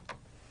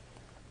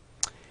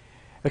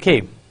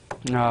 Okay,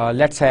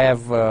 let's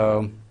have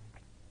a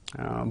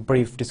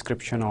brief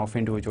description of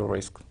individual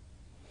risk.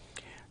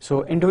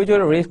 So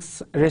individual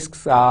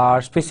risks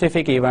are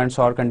specific events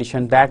or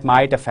conditions that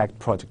might affect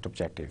project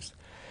objectives.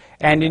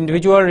 And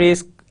individual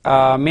risk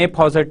may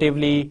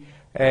positively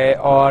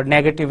or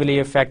negatively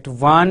affect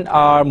one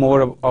or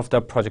more of the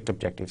project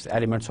objectives,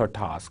 elements or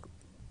tasks.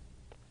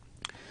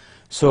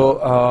 So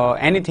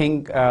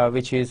anything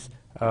which is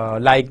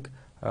like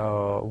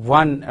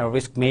one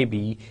risk may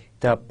be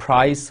the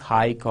price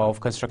hike of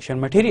construction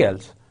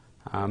materials,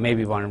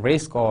 maybe one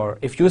risk, or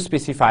if you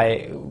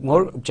specify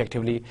more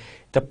objectively,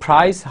 the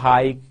price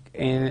hike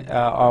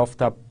of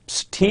the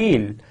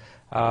steel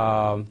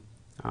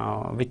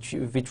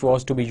which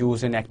was to be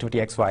used in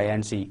activity X, Y,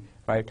 and Z,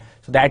 right?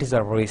 So that is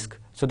a risk.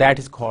 So that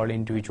is called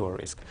individual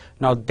risk.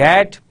 Now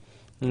that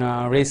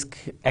risk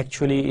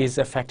actually is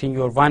affecting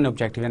your one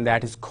objective, and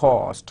that is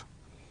cost.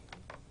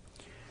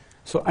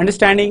 So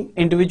understanding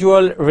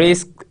individual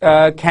risk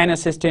can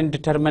assist in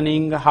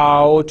determining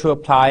how to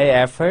apply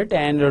effort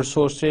and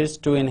resources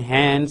to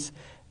enhance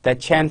the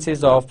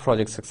chances of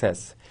project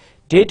success.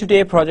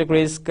 Day-to-day project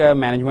risk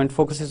management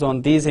focuses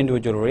on these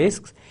individual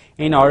risks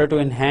in order to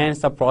enhance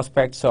the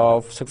prospects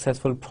of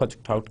successful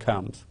project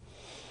outcomes.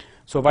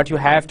 So what you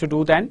have to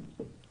do then,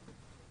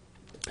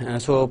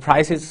 so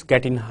prices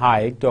getting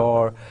hiked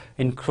or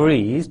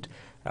increased,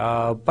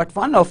 but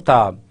one of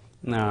the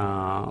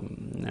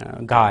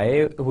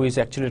guy who is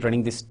actually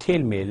running this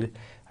steel mill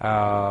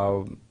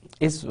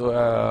is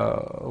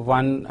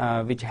one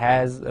which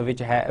has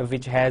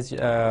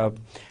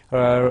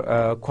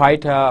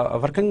quite a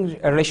working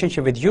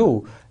relationship with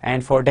you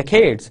and for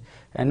decades.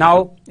 And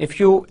now if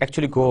you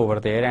actually go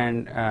over there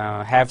and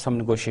have some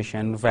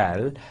negotiation,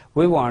 well,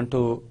 we want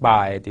to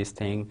buy this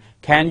thing,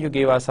 can you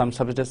give us some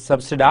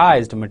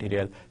subsidized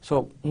material?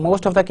 So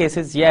most of the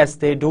cases, yes,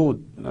 they do,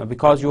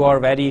 because you are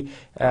very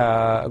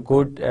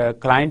good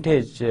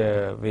clientage,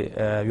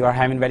 you are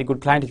having very good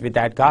clientage with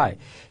that guy.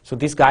 So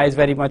this guy is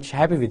very much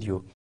happy with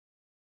you.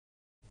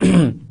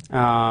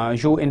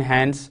 You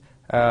enhance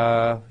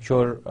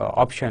your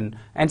option,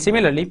 and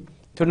similarly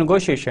through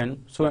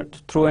negotiation, so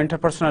through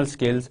interpersonal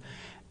skills,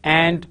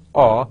 and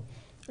or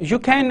you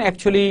can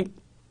actually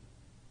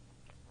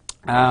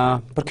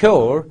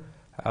procure.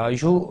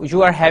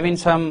 You are having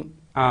some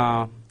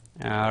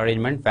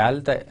arrangement. Well,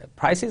 the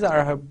prices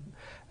are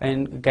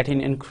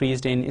getting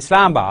increased in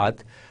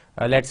Islamabad,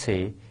 let's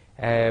say,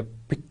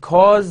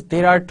 because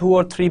there are 2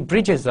 or 3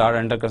 bridges are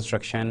under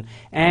construction,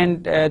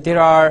 and there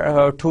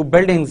are 2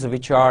 buildings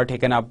which are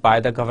taken up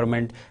by the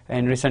government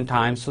in recent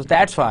times. So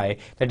that's why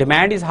the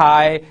demand is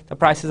high, the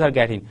prices are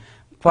getting.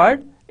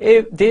 But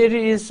if there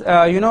is,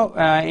 in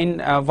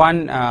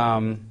one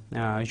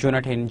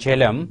unit in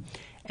JLM,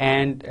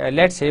 and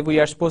let's say we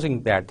are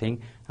supposing that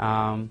thing,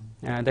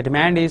 the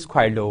demand is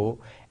quite low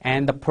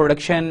and the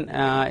production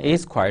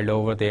is quite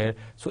low over there.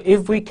 So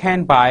if we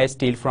can buy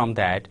steel from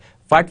that,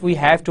 what we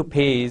have to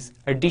pay is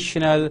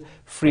additional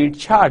freight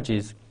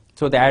charges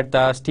so that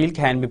the steel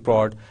can be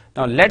brought.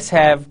 Now let's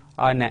have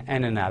an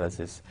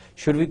analysis.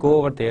 Should we go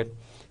over there?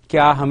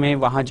 क्या हमें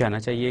वहाँ जाना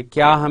चाहिए?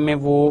 क्या हमें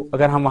वो,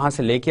 अगर हम वहाँ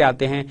से लेके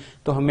आते हैं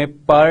तो हमें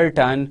पर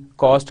टन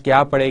कॉस्ट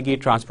क्या पड़ेगी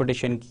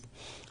ट्रांसपोर्टेशन की?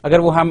 अगर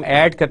वो हम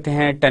ऐड करते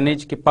हैं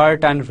टनेज के पर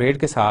टन रेट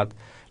के साथ,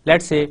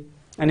 लेट्स से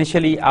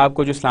इनिशियली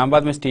आपको जो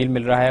इस्लामाबाद में स्टील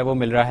मिल रहा है वो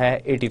मिल रहा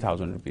है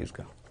 80,000 रुपीज़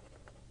का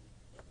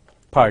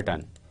पर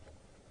टन,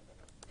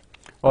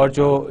 और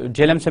जो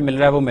जेलम से मिल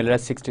रहा है वो मिल रहा है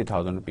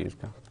 60,000 रुपीज़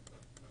का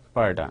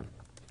पर ton.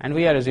 And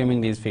we are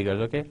assuming these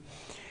figures, okay.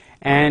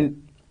 And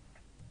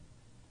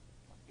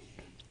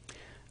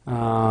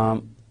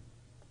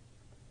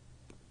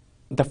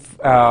the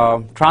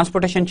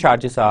transportation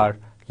charges are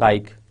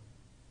like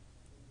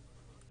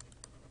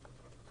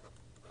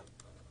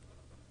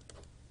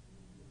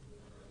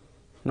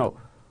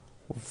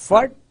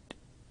what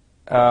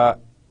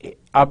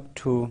up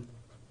to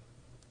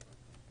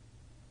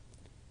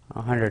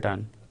 100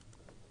 ton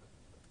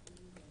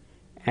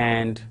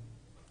and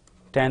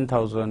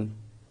 10,000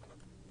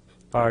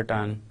 per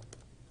ton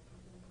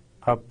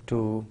up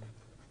to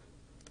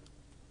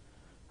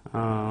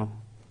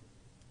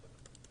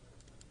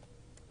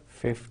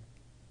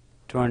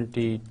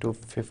 20 to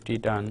 50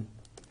 ton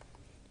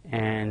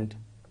and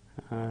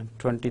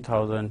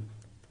 20,000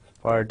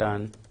 per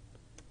ton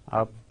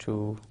up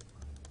to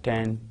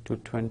 10 to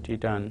 20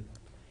 ton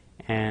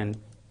and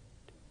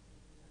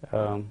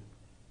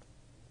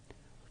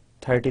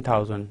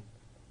 30,000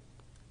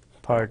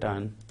 per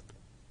ton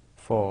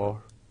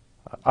for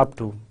up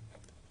to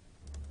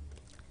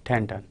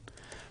 10 ton.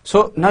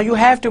 So now you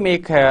have to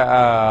make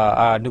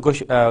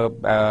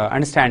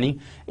understanding.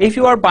 If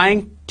you are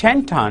buying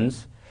 10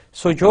 tons,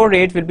 so your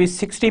rate will be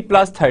 60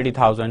 plus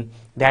 30,000,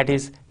 that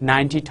is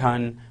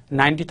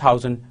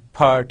 90,000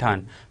 per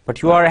ton.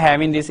 But you are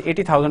having this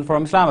 80,000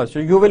 from Islamabad, so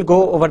you will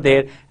go over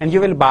there and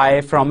you will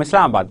buy from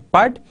Islamabad.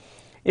 But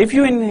if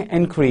you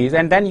increase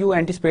and then you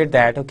anticipate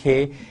that,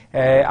 okay,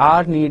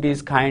 our need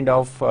is kind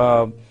of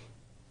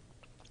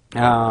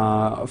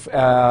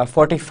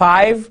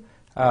 45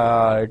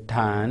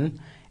 ton,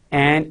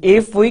 and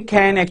if we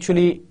can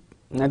actually,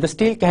 the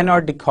steel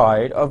cannot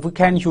decoy it, or we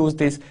can use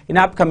this in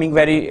upcoming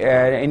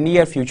very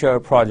near future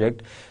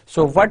project.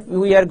 So what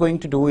we are going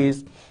to do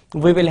is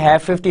we will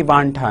have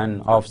 51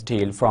 ton of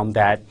steel from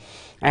that,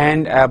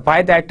 and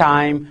by that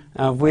time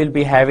we'll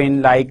be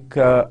having like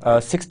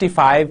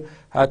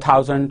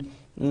 65,000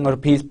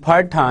 rupees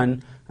per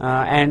ton,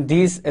 and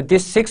this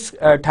 6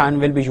 ton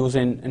will be used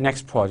in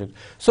next project.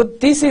 So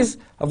this is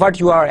what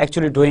you are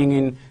actually doing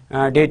in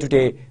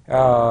day-to-day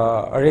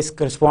risk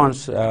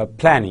response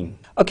planning.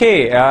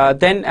 Okay,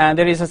 then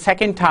there is a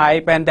second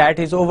type, and that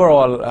is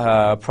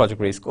overall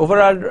project risk.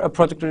 Overall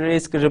project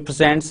risk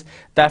represents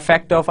the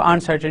effect of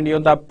uncertainty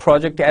on the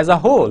project as a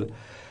whole.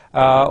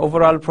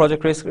 Overall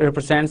project risk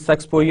represents the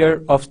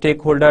exposure of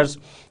stakeholders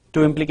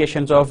to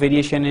implications of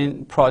variation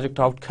in project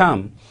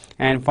outcome.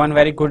 And one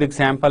very good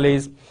example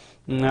is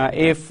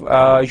if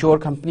your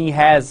company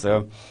has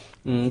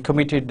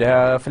committed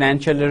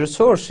financial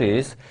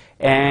resources,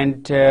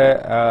 and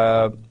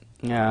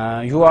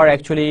you are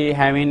actually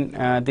having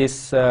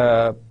this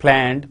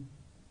planned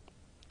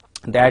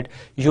that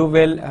you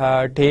will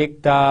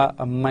take the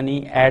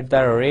money at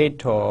the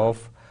rate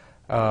of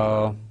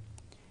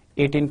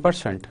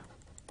 18%,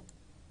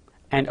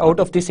 and out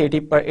of this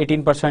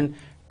 18%,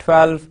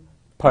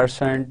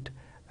 12%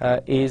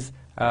 is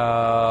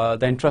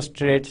the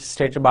interest rate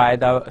stated by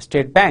the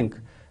state bank.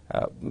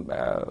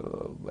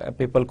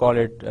 People call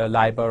it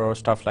LIBOR or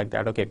stuff like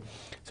that. Okay,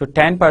 so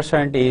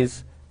 10%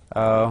 is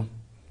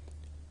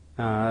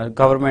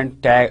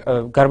government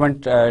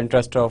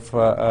interest of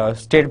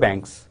state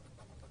banks,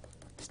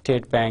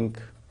 state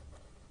bank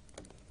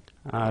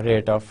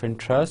rate of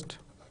interest,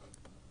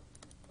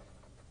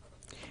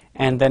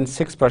 and then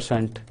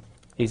 6%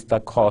 is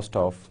the cost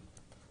of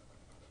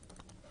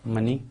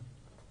money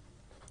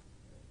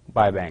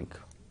by bank.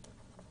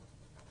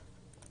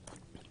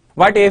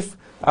 What if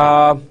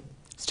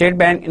state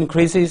bank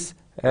increases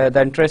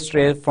the interest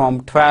rate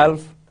from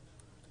 12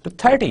 to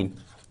 13?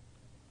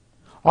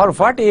 Or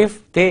what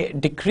if they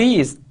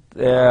decrease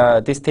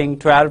this thing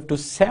 12 to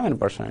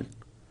 7%?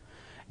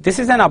 This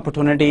is an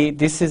opportunity.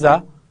 This is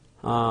a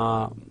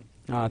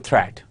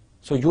threat.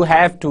 So you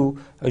have to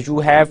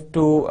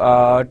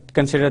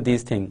consider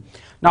these things.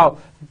 Now,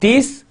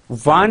 this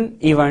one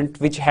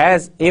event which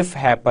has, if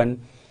happen,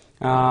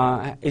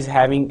 is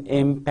having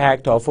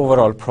impact of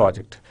overall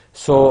project.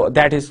 So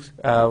that is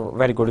a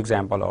very good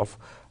example of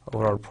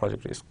overall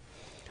project risk.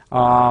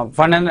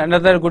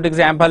 Another good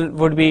example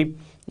would be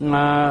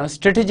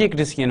strategic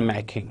decision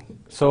making.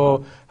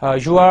 So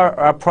you are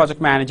a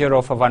project manager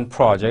of one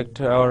project,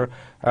 और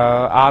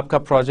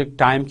आपका project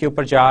time के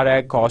ऊपर जा रहा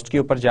है, cost के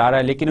ऊपर जा रहा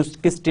है, लेकिन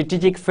उसकी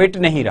strategic fit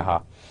नहीं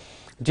रहा.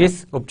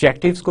 जिस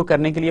objectives को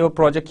करने के लिए वो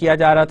project किया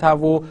जा रहा था,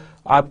 वो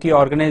आपकी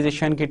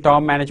organization की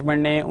top management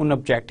ने उन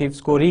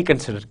objectives को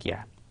reconsider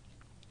किया.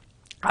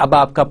 अब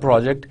आपका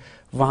project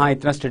वहाँ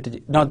इतना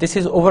strategic. Now this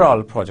is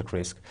overall project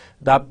risk.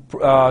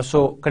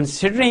 So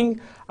considering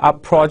a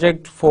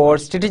project for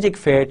strategic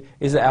fit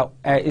is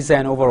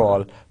an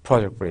overall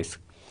project risk.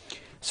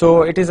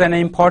 So it is an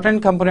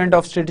important component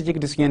of strategic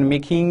decision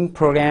making,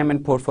 program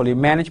and portfolio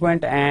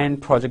management,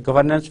 and project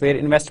governance, where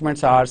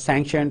investments are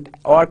sanctioned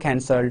or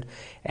cancelled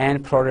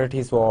and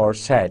priorities are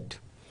set.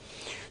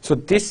 So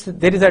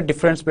there is a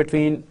difference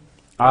between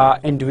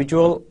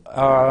individual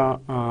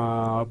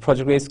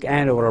project risk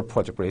and overall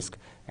project risk,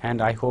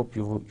 and I hope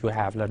you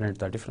have learned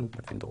the difference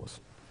between those.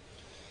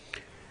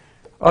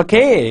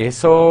 Okay,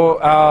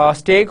 so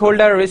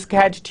stakeholder risk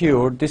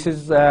attitude. This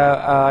is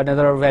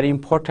another very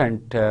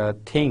important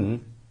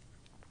thing.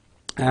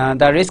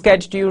 The risk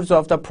attitudes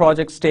of the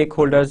project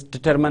stakeholders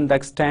determine the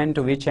extent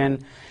to which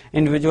an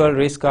individual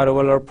risk or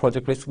overall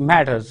project risk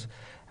matters.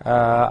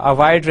 A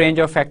wide range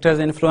of factors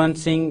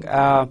influencing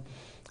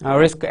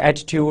risk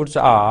attitudes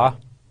are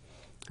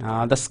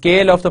the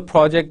scale of the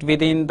project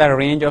within the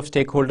range of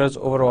stakeholders'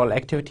 overall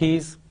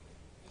activities.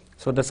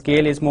 So the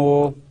scale is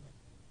more.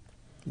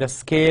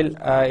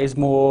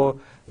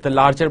 The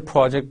larger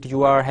project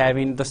you are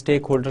having, the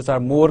stakeholders are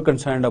more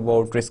concerned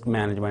about risk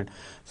management.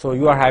 So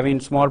you are having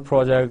small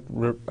project,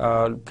 you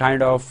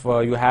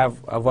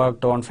have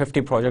worked on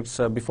 50 projects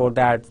before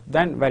that,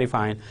 then very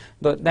fine.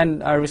 Then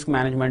risk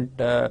management,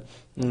 the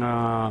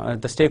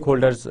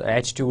stakeholders'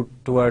 attitude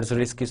towards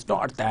risk is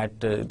not that.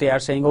 They are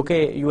saying,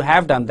 okay, you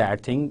have done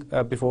that thing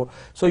before,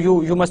 so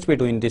you must be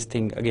doing this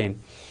thing again.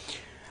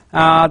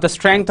 The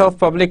strength of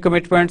public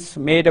commitments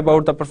made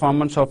about the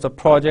performance of the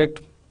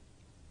project.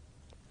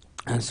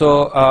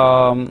 So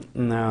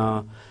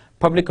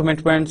public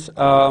commitments,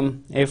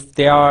 if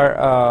they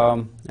are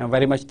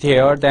very much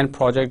there, then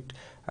project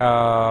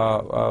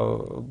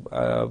will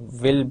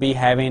be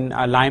having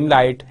a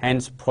limelight,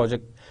 hence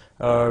project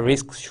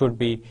risks should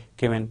be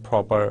given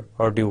proper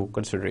or due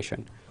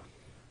consideration.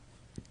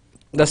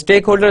 The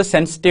stakeholder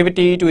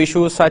sensitivity to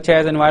issues such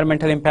as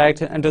environmental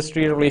impact,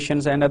 industry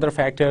relations, and other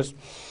factors.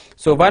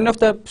 So one of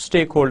the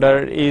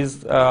stakeholder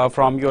is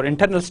from your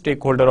internal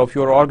stakeholder of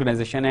your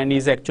organization, and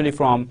is actually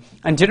from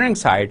engineering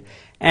side,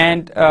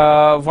 and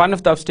one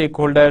of the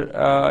stakeholder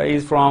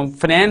is from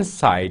finance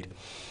side.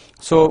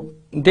 So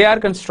they are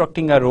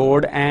constructing a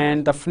road,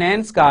 and the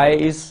finance guy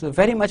is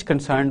very much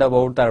concerned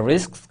about the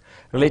risks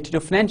related to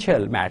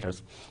financial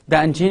matters. The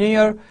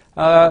engineer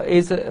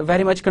is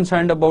very much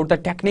concerned about the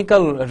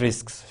technical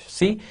risks.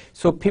 See,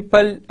 so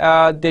people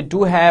they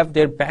do have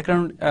their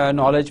background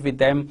knowledge with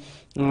them.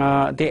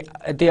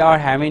 They are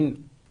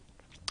having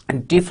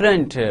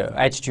different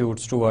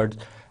attitudes towards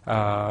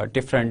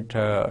different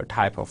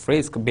type of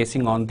risk,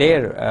 basing on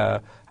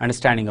their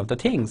understanding of the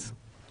things.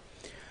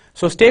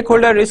 So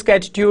stakeholder risk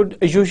attitude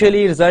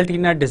usually result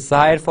in a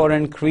desire for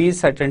increased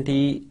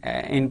certainty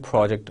in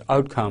project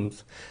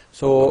outcomes.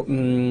 So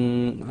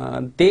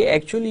they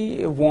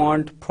actually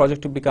want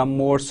project to become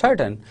more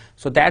certain.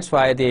 So that's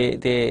why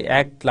they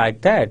act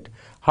like that.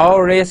 How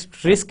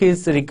risk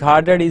is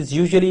regarded is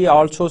usually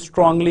also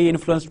strongly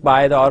influenced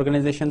by the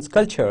organization's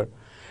culture.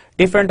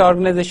 Different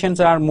organizations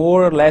are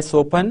more or less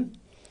open,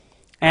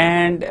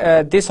 and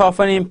this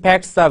often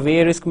impacts the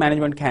way risk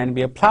management can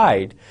be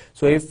applied.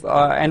 So if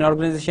an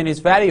organization is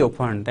very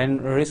open,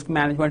 then risk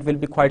management will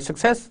be quite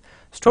success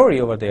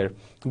story over there.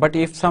 But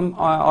if some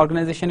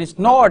organization is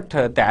not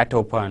that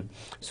open,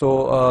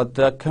 so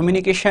the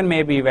communication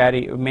may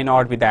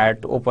not be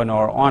that open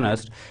or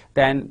honest,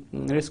 then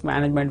risk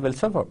management will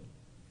suffer.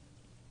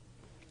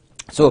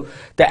 So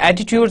the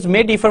attitudes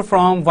may differ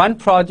from one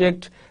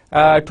project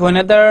to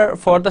another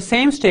for the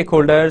same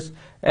stakeholders,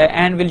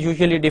 and will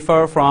usually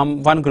differ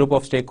from one group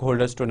of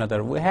stakeholders to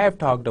another. We have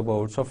talked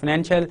about, so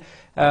financial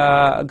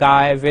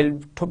guy will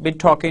be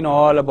talking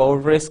all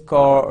about risk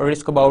or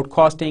risk about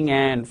costing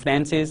and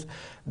finances.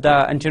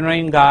 The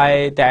engineering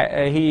guy,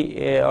 that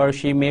he or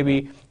she may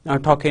be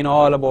talking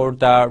all about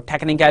the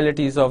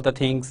technicalities of the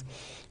things.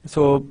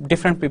 So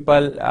different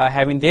people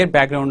having their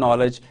background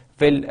knowledge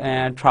will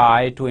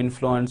try to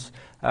influence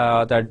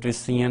the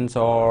decisions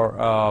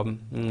or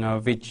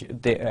which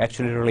they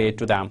actually relate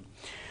to them.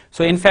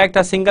 So in fact,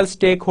 a single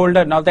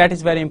stakeholder, now that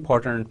is very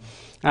important,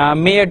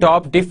 may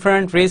adopt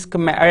different risk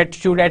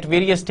attitude at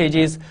various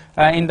stages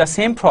in the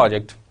same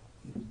project.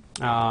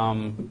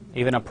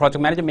 Even a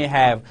project manager may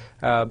have,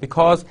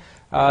 because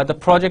the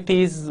project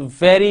is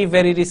very,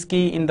 very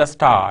risky in the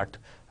start.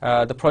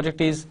 The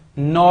project is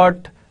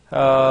not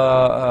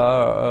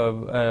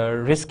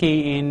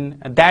risky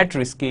in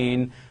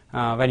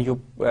when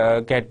you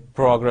get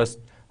progress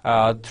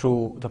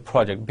through the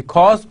project,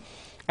 because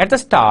at the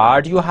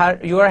start you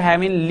are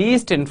having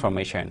least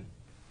information,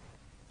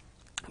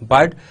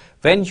 but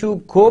when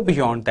you go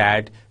beyond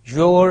that,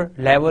 your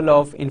level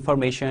of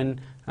information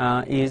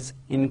is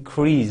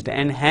increased,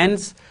 and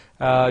hence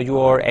you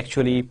are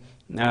actually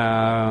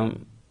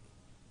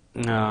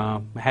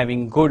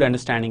having good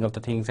understanding of the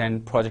things,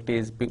 and project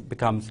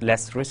becomes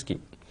less risky.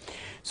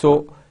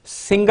 So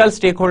single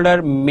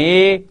stakeholder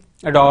may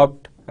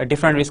adopt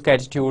different risk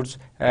attitudes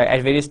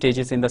at various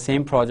stages in the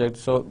same project.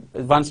 So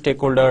one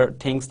stakeholder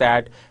thinks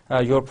that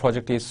your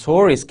project is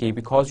so risky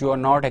because you are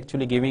not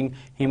actually giving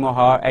him or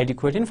her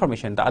adequate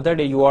information. The other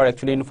day you are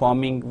actually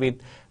informing with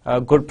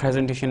good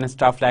presentation and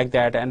stuff like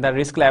that, and the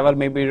risk level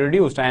may be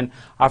reduced, and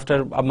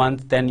after a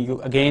month then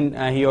you again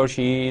he or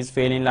she is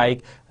feeling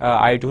like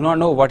I do not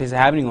know what is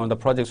happening on the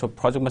project, so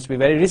project must be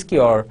very risky,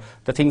 or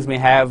the things may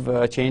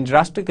have changed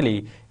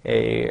drastically.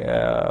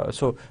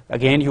 So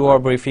again you are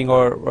briefing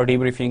or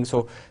debriefing,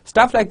 so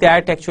stuff like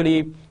that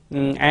actually,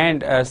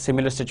 and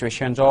similar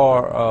situations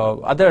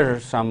or other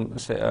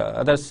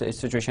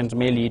situations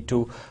may lead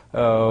to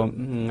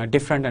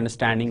different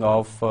understanding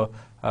of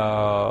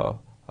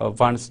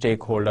one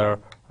stakeholder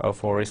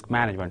for risk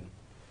management.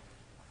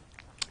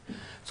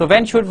 So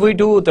when should we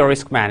do the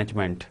risk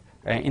management?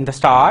 In the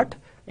start,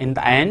 in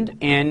the end,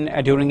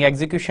 during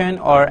execution,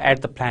 or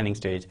at the planning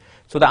stage?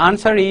 So the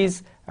answer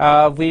is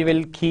we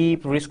will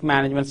keep risk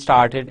management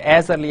started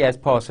as early as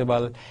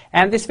possible,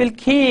 and this will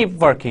keep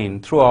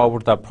working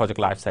throughout the project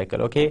life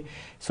cycle. Okay,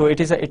 so it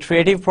is an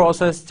iterative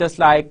process, just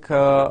like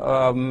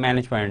project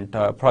management.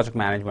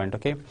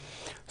 Okay,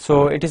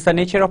 so it is the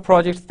nature of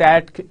projects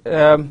that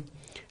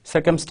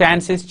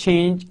circumstances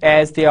change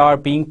as they are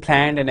being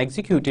planned and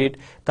executed.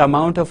 The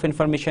amount of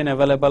information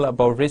available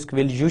about risk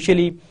will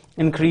usually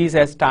increase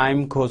as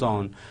time goes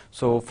on.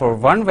 So for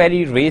one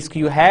very risk,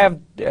 you have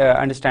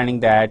understanding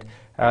that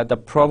the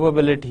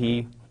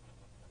probability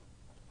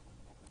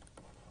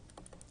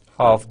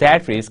of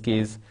that risk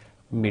is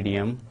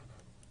medium,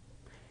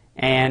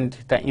 and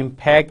the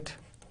impact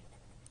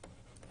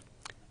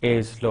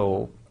is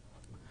low.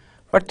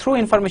 But through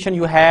information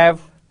you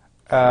have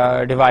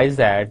devised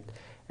that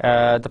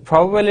the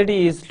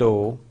probability is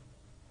low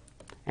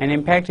and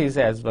impact is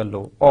as well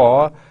low,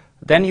 or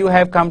then you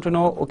have come to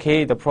know,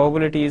 okay, the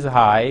probability is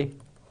high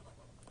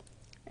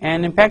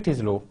and impact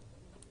is low,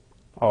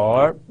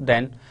 or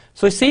then,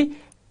 so you see,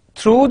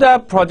 through the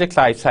project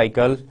life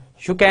cycle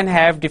you can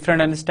have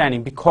different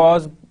understanding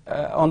because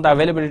on the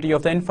availability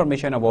of the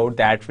information about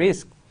that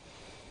risk.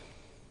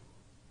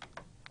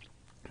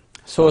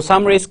 So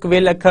some risk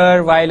will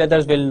occur while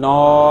others will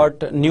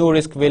not, new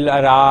risk will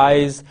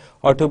arise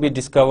or to be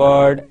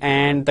discovered,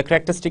 and the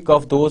characteristic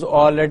of those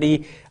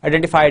already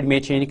identified may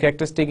change.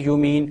 Characteristic, you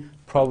mean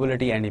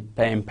probability and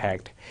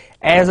impact.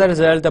 As a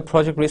result, the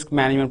project risk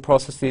management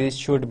processes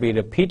should be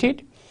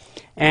repeated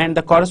and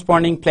the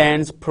corresponding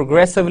plans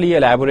progressively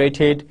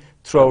elaborated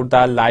throughout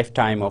the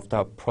lifetime of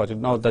the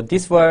project. Now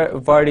this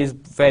word is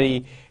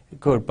very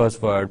good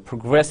buzzword,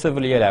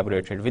 progressively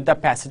elaborated. With the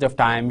passage of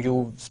time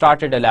you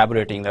started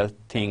elaborating the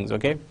things.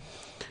 Okay,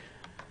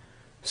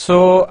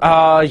 so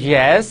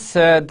yes,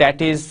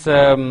 that is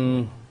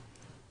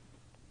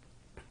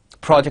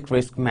project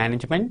risk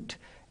management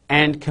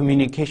and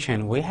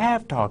communication. We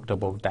have talked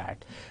about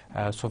that.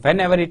 So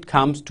whenever it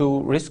comes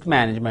to risk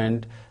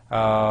management,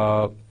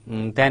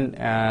 then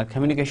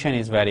communication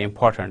is very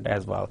important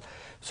as well.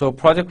 So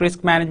project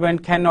risk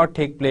management cannot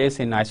take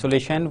place in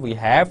isolation. We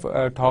have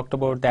talked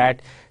about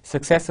that.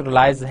 Success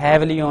relies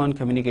heavily on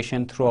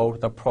communication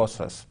throughout the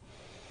process.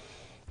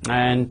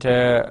 And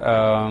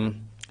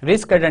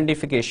risk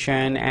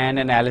identification and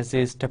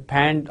analysis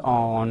depend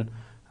on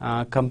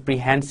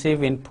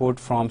comprehensive input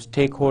from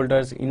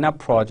stakeholders in a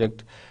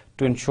project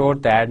to ensure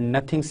that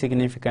nothing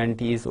significant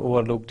is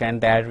overlooked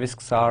and that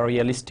risks are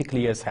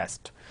realistically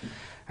assessed.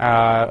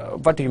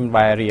 What do you mean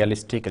by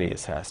realistically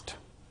assessed?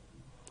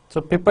 So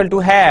people do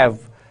have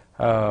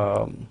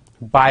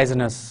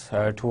biasness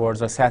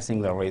towards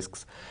assessing the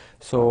risks.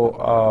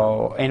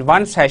 So in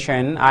one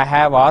session I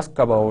have asked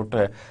about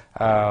the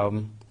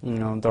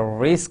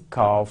risk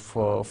of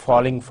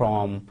falling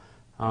from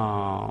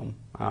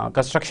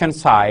construction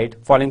site,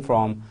 falling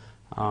from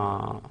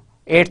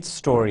 8th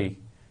story,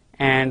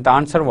 and the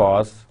answer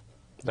was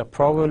the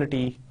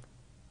probability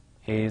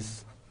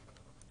is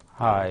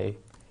high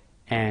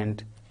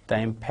and the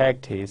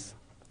impact is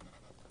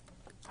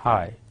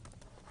high.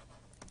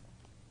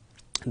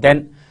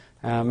 Then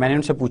मैंने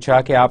उनसे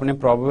पूछा कि आपने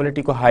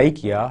probability को high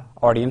किया,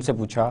 audience से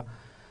पूछा,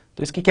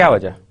 तो इसकी क्या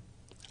वजह?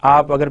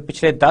 आप अगर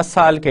पिछले 10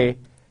 साल के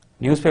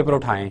न्यूज़पेपर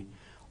उठाएं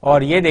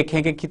और ये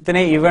देखें कि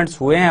कितने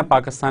इवेंट्स हुए हैं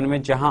पाकिस्तान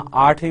में जहां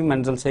 8वीं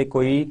मंजिल से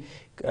कोई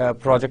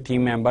प्रोजेक्ट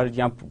टीम मेंबर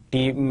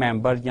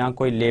या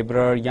कोई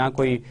लेबरर या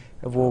कोई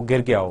वो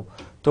गिर गया हो,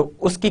 तो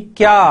उसकी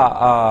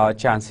क्या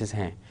चांसेस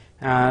हैं?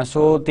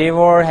 So they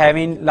were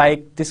having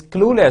like this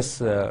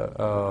clueless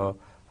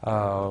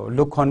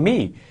look on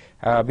me.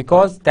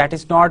 Because that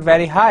is not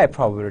very high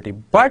probability.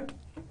 But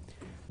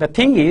the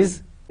thing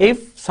is,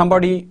 if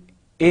somebody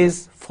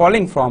is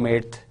falling from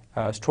 8th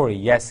story,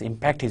 yes,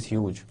 impact is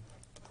huge.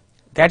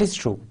 That is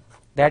true.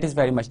 That is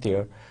very much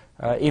there.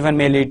 Even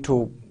may lead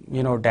to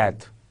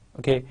death.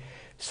 Okay.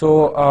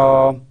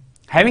 So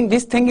having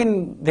this thing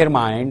in their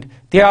mind,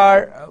 they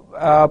are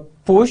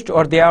pushed,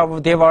 or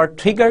they were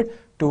triggered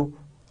to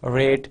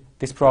rate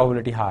this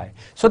probability high.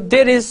 So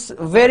there is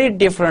very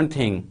different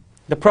thing.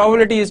 The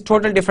probability is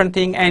total different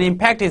thing, and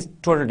impact is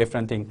total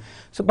different thing.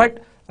 So,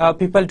 but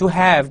people do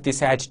have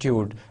this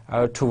attitude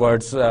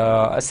towards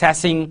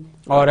assessing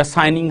or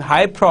assigning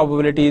high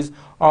probabilities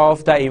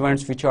of the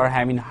events which are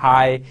having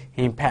high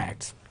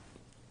impacts.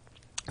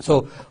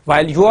 So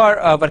while you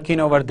are working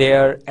over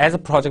there as a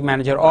project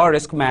manager or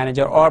risk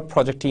manager or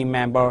project team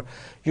member,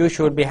 you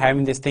should be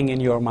having this thing in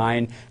your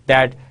mind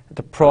that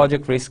the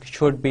project risk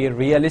should be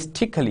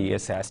realistically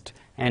assessed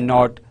and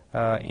not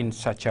in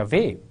such a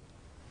way.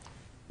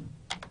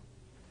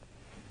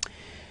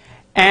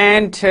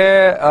 And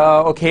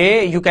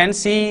okay, you can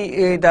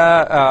see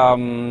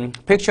the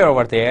picture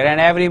over there, and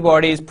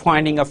everybody is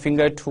pointing a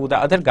finger to the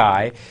other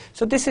guy.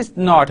 So this is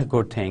not a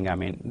good thing. I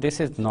mean, this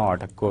is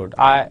not a good.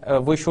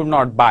 We should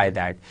not buy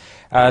that.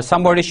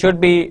 Somebody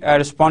should be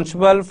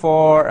responsible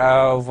for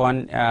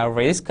one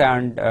risk,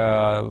 and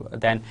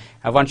then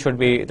one should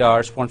be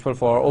responsible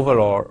for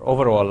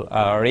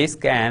overall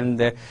risk.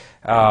 And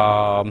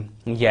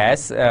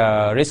yes,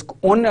 risk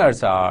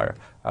owners are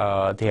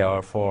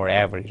there for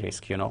every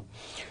risk, you know.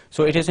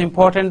 So it is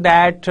important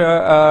that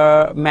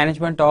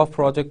management of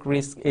project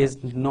risk is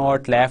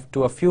not left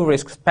to a few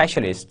risk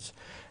specialists.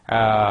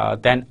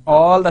 Then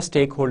all the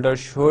stakeholders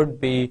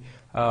should be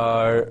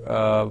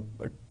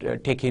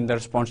taking the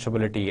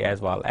responsibility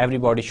as well.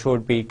 Everybody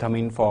should be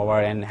coming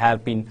forward and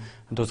helping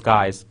those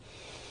guys.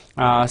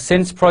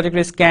 Since project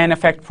risk can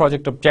affect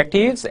project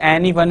objectives,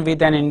 anyone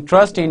with an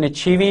interest in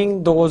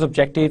achieving those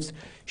objectives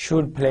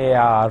should play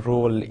a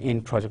role in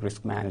project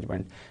risk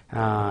management.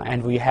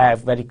 And we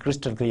have very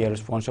crystal clear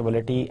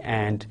responsibility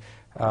and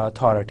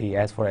authority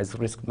as far as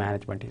risk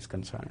management is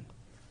concerned.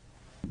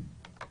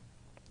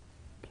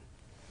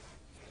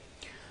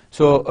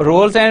 So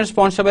roles and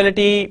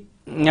responsibility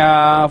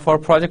for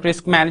project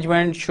risk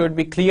management should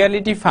be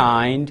clearly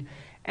defined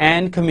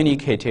and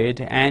communicated,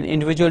 and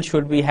individuals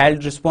should be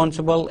held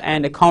responsible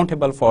and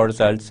accountable for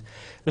results.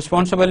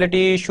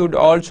 Responsibility should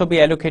also be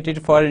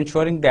allocated for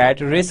ensuring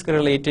that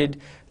risk-related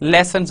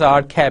lessons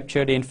are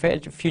captured in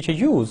future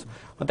use.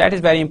 Well, that is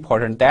very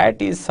important.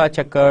 That is such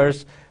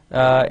occurs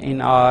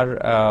in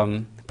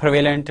our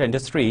prevalent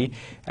industry.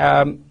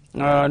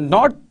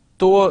 Not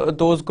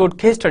those good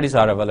case studies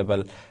are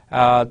available.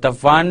 The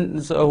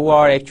ones who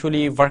are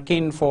actually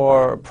working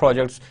for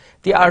projects,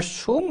 they are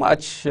so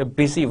much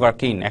busy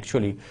working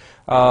actually.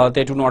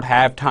 They do not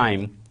have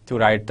time to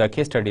write the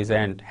case studies,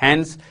 and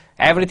hence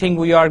everything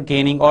we are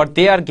gaining or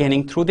they are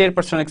gaining through their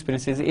personal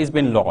experiences is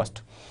been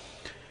lost.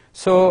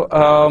 So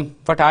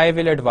what I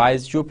will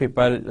advise you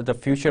people, the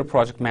future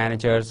project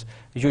managers,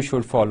 you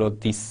should follow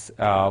this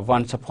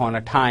once upon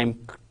a time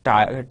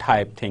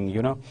type thing,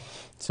 you know.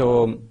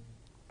 So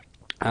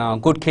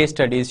good case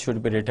studies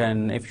should be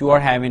written. If you are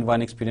having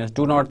one experience,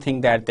 do not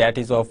think that that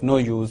is of no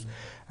use.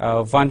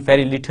 One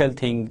very little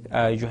thing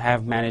you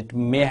have managed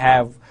may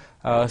have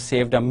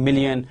saved $1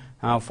 million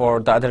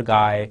for the other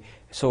guy.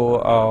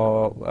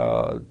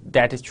 So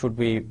that it should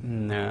be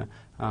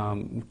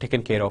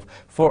taken care of.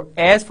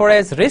 As far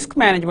as risk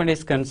management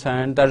is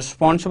concerned, the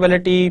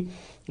responsibility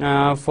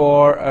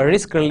for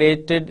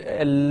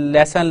risk-related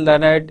lesson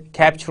learned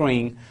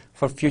capturing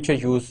for future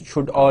use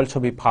should also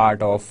be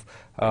part of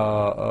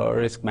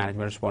risk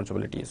management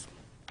responsibilities.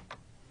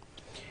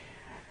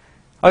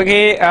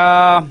 Okay,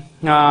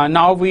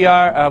 now we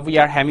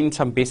are having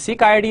some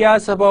basic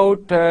ideas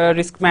about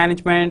risk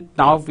management.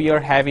 Now we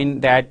are having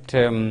that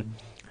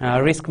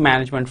risk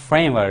management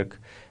framework.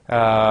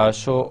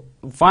 So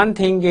one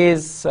thing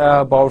is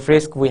about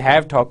risk we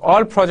have talked.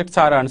 All projects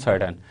are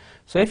uncertain.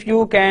 So if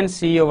you can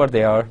see over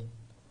there,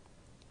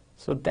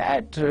 so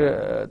that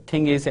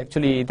thing is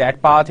actually,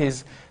 that path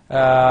is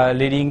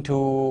leading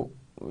to,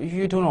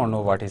 you do not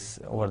know what is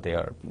over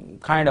there,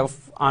 kind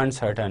of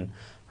uncertain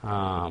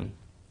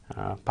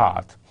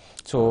path.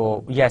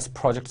 So yes,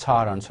 projects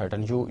are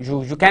uncertain.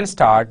 You can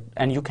start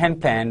and you can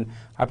plan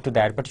up to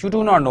that, but you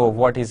do not know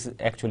what is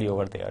actually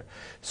over there.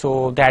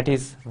 So that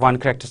is one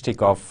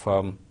characteristic of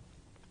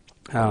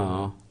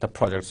the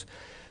projects.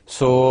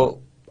 So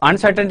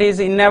uncertainty is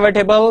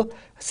inevitable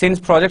since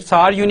projects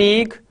are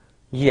unique.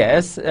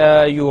 Yes,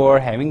 you are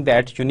having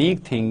that unique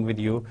thing with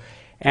you.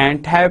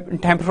 And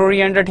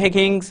temporary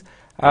undertakings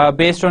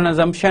based on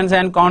assumptions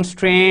and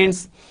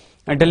constraints,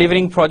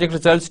 delivering project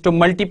results to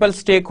multiple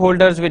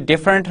stakeholders with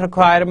different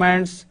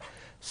requirements.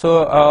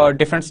 So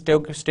different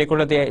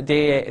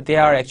stakeholders, they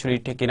are actually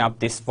taking up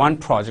this one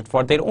project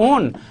for their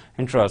own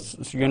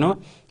interests, you know.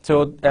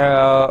 So they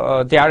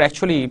are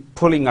actually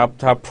pulling up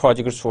the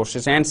project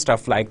resources and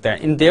stuff like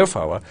that in their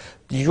favor.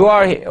 You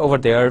are over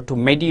there to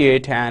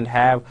mediate and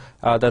have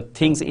the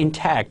things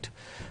intact.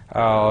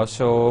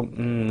 So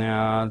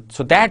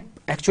that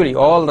actually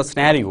all the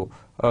scenario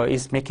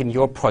is making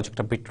your project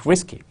a bit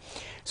risky.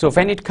 So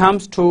when it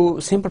comes to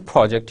simple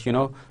project, you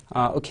know,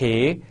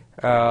 okay,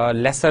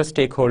 lesser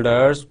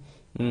stakeholders,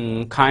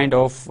 kind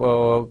of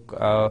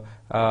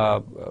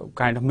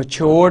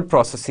matured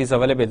processes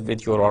available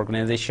with your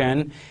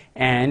organization,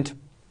 and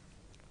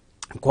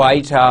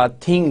quite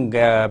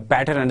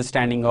better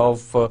understanding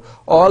of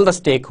all the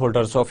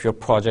stakeholders of your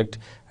project,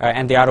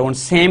 and they are on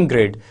same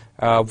grid.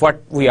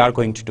 What we are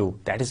going to do.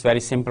 That is very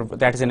simple.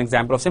 That is an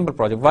example of simple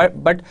project.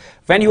 But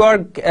when you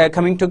are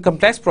coming to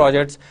complex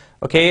projects,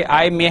 okay,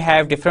 I may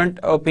have different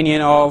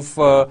opinion of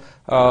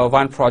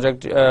one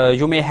project.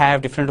 You may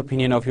have different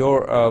opinion of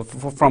your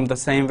from the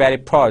same very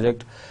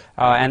project,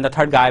 and the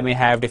third guy may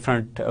have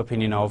different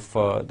opinion of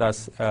the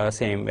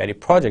same very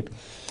project.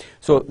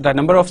 So the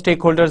number of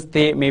stakeholders,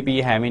 they may be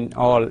having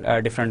all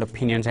different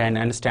opinions and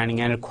understanding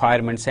and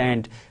requirements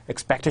and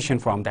expectation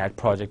from that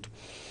project.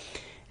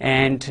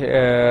 And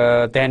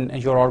then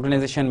your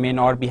organization may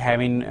not be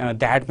having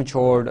that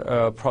matured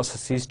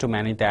processes to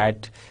manage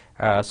that.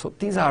 So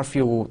these are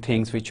few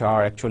things which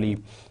are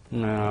actually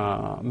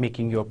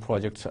making your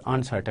projects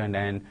uncertain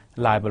and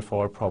liable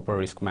for proper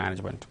risk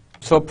management.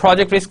 So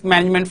project risk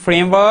management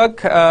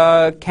framework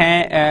project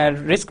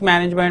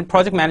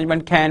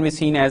management can be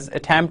seen as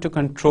attempt to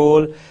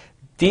control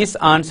this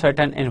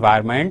uncertain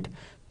environment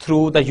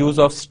through the use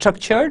of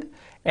structured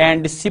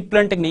and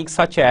disciplined techniques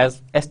such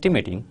as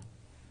estimating,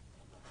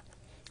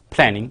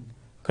 planning,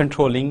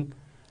 controlling,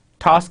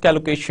 task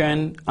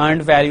allocation,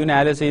 earned value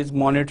analysis,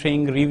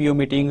 monitoring, review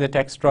meetings,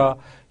 etc.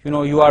 You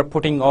know, you are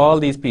putting all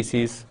these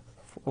pieces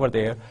over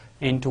there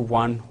into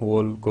one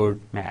whole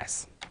good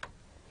mass.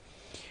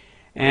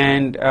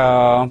 And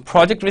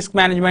project risk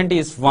management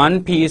is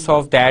one piece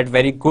of that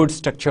very good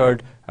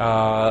structured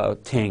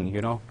thing,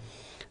 you know.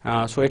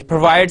 So it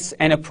provides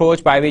an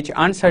approach by which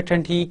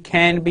uncertainty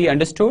can be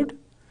understood,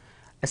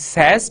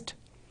 assessed,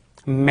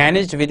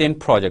 managed within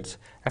projects.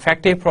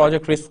 Effective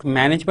project risk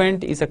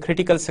management is a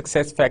critical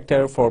success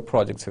factor for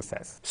project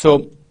success.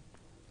 So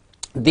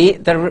the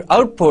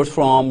outputs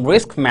from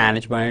risk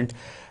management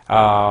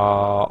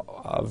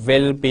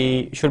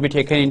should be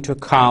taken into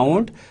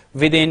account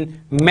within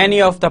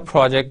many of the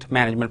project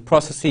management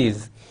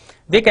processes.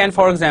 They can,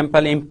 for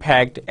example,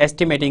 impact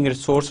estimating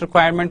resource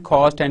requirement,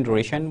 cost, and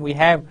duration. We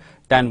have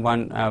done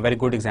one very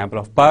good example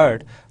of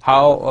BIRD,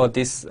 how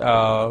this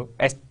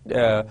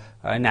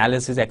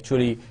analysis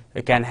actually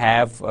can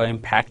have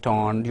impact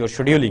on your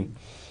scheduling.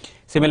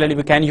 Similarly,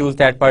 we can use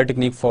that BIRD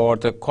technique for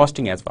the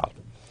costing as well.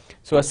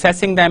 So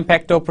assessing the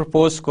impact of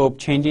proposed scope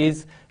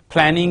changes,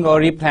 planning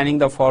or replanning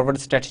the forward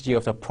strategy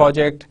of the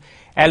project,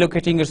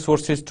 allocating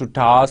resources to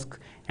tasks,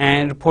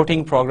 and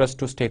reporting progress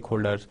to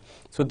stakeholders.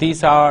 So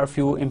these are a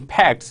few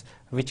impacts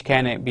which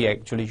can be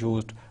actually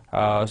used.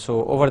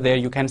 So over there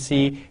you can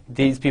see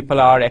these people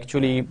are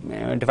actually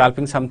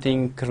developing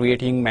something,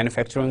 creating,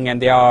 manufacturing,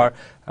 and they are,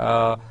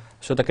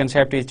 so the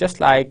concept is just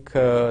like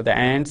the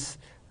ants.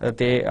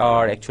 They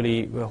are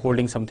actually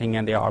holding something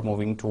and they are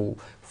moving to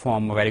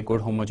form a very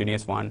good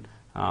homogeneous one,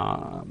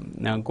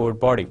 good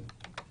body.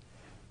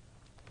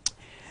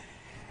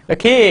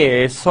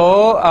 Okay,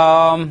 so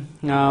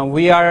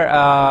we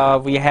are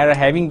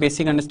having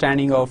basic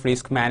understanding of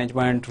risk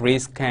management,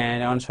 risk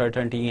and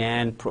uncertainty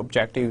and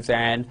objectives,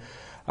 and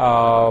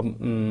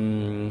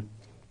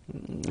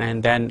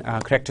then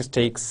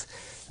characteristics.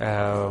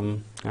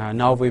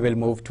 Now we will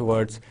move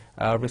towards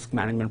risk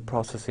management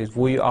processes.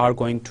 We are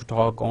going to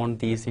talk on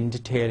these in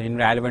detail in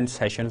relevant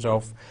sessions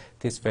of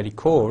this very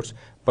course,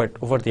 but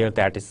over there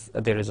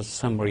there is a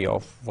summary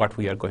of what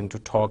we are going to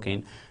talk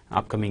in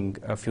upcoming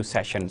few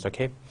sessions.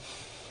 Okay,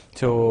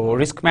 so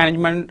risk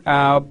management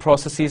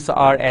processes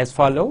are as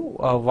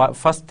follow.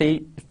 First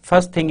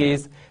thing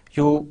is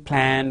you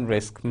plan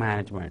risk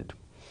management,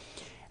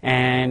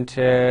 and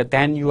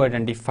then you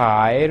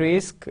identify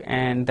risk,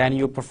 and then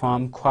you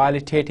perform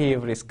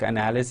qualitative risk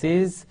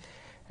analysis,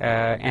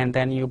 and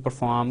then you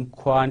perform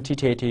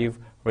quantitative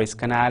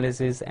risk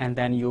analysis, and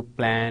then you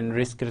plan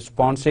risk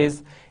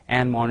responses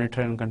and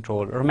monitor and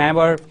control.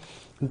 Remember,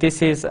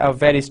 this is a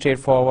very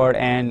straightforward,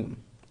 and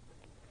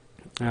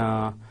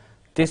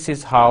this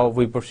is how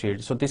we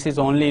proceed. So this is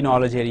only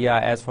knowledge area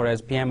as far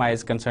as PMI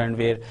is concerned,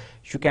 where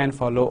you can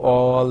follow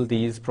all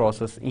these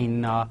processes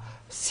in a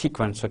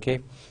sequence. Okay,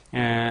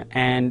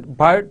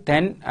 but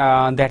then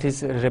that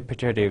is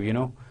repetitive, you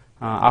know.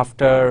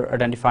 After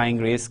identifying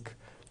risk,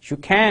 you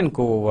can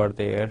go over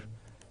there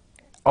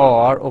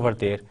or over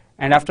there,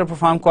 and after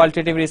perform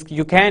qualitative risk,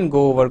 you can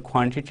go over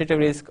quantitative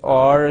risk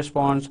or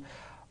response,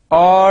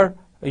 or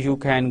you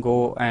can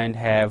go and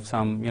have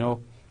some, you know,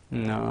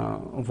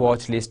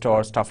 watch list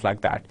or stuff like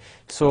that.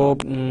 So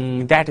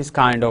that is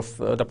kind of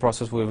the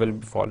process we will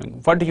be following.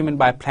 What do you mean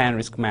by plan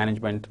risk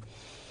management?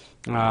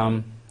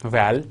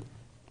 Well,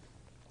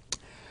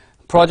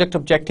 project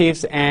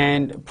objectives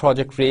and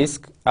project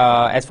risk.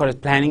 As far as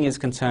planning is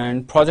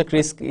concerned, project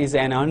risk is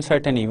an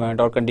uncertain event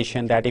or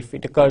condition that, if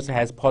it occurs,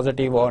 has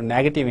positive or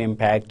negative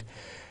impact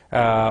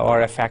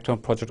or effect on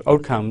project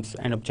outcomes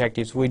and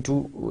objectives. We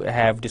do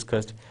have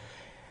discussed.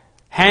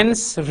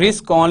 Hence,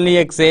 risk only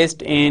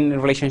exists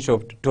in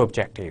relationship to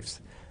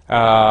objectives.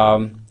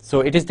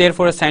 So it is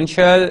therefore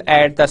essential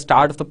at the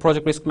start of the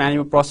project risk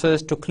management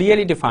process to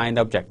clearly define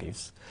the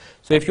objectives.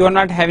 So if you are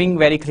not having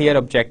very clear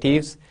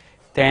objectives,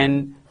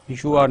 then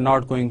you are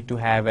not going to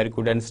have very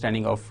good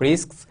understanding of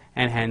risks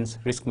and hence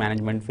risk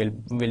management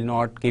will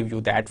not give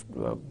you that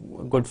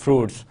good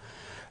fruits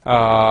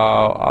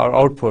or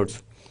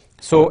outputs.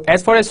 So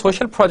as far as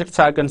social projects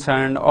are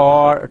concerned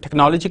or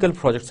technological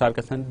projects are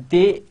concerned,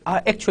 they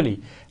are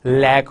actually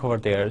lack over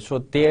there. So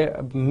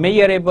their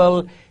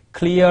measurable,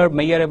 clear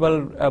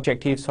measurable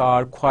objectives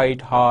are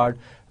quite hard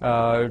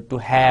to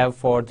have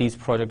for these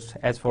projects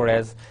as far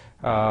as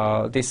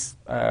this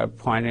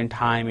point in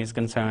time is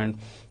concerned.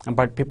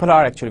 But people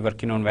are actually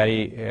working on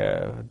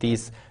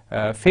these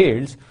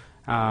fields,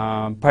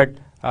 but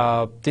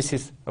this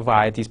is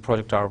why these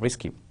projects are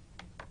risky.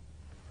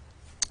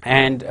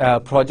 And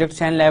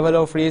projects and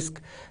level of risk,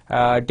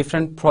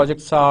 different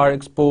projects are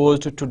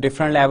exposed to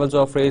different levels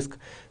of risk.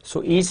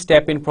 So each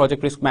step in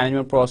project risk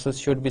management process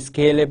should be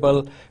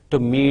scalable to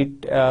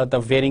meet the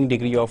varying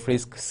degree of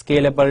risk.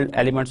 Scalable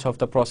elements of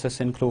the process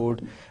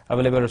include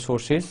available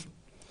resources,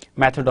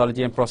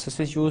 methodology and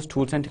processes used,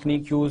 tools and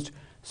technique used,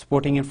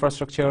 supporting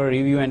infrastructure,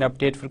 review and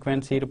update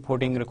frequency,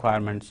 reporting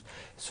requirements.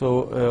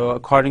 So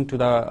according to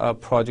the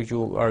project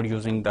you are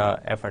using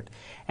the effort.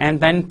 And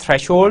then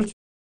thresholds.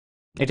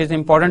 It is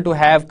important to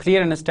have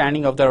clear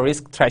understanding of the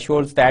risk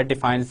thresholds that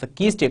defines the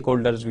key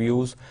stakeholders'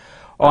 views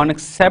on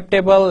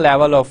acceptable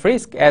level of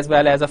risk, as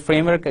well as a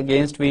framework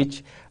against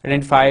which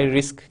identified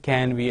risk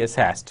can be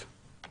assessed.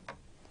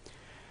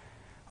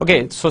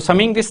 Okay, so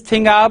summing this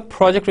thing up,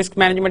 project risk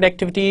management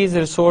activities,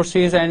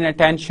 resources and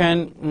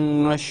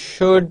attention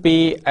should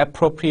be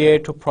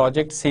appropriate to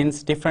projects,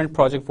 since different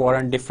projects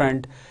warrant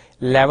different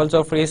levels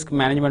of risk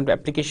management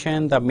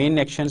application. The main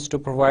actions to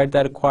provide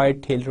the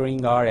required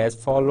tailoring are as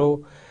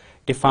follow.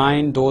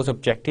 Define those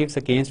objectives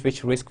against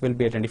which risk will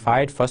be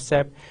identified. First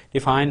step,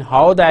 define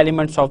how the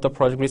elements of the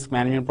project risk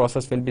management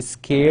process will be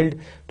scaled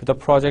to the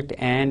project,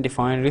 and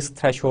define risk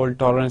threshold,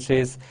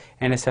 tolerances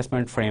and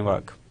assessment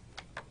framework.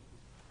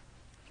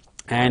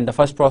 And the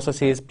first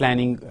process is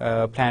plan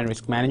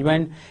risk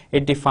management.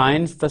 It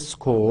defines the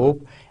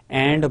scope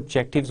and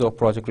objectives of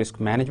project risk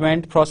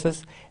management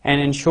process and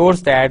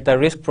ensures that the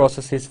risk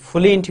process is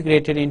fully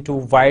integrated into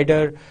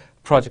wider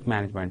project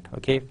management.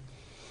 Okay.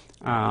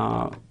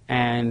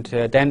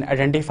 Then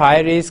identify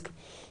risk.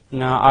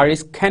 Our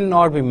risk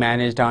cannot be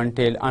managed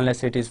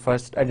unless it is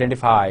first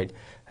identified.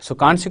 So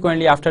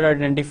consequently, after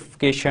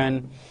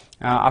identification,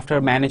 after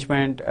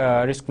management,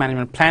 risk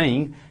management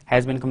planning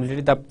has been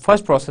completed, the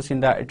first process in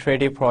the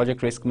iterative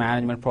project risk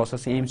management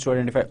process aims to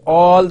identify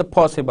all the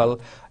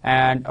possible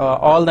and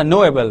all the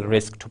knowable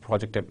risk to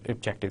project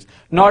objectives.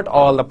 Not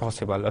all the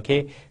possible,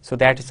 okay? So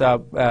that is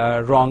a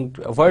wrong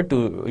word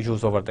to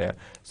use over there.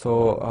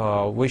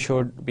 So we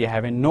should be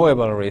having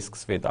knowable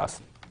risks with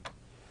us.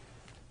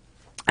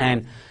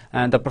 And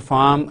the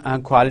perform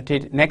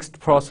qualitative, next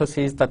process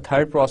is, the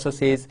third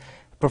process is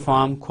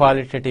perform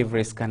qualitative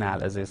risk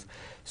analysis.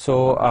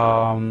 So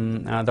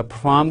the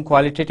perform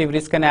qualitative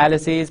risk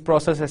analysis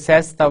process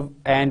assess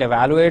and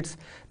evaluates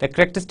the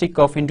characteristic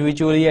of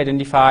individually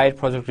identified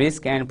project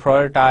risk and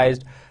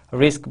prioritized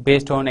risk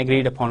based on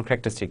agreed upon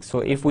characteristics. So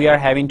if we are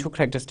having two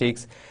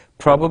characteristics,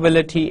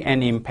 probability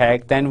and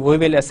impact, then we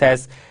will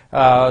assess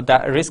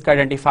the risk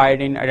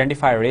identified in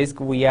identify risk.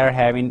 We are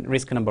having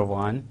risk number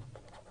 1,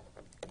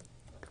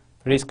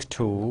 risk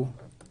 2,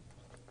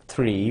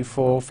 3,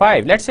 4,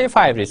 5. Let's say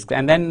 5 risks,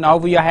 and then now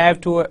we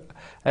have to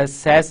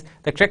assess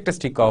the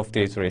characteristic of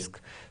this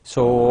risk.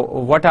 So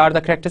what are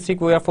the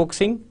characteristics we are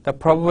focusing? The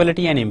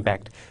probability and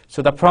impact.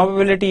 So the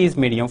probability is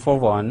medium for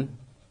 1,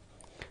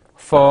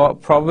 for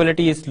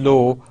probability is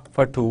low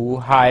for 2,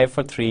 high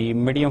for 3,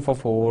 medium for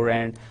 4,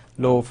 and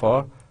low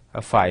for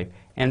 5.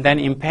 And then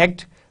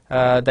impact,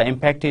 the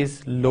impact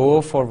is low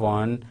for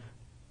 1,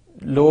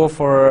 low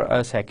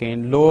for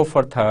second, low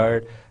for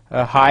third,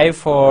 high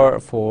for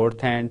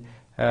fourth, and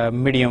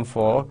medium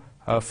for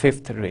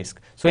fifth risk.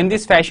 So in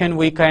this fashion,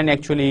 we can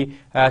actually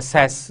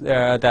assess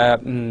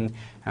the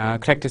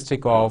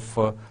characteristic of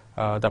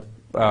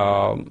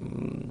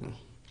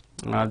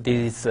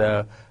these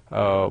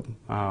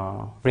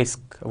risk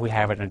we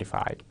have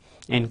identified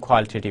in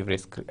qualitative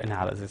risk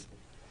analysis.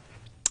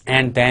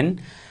 And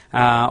then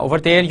over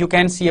there you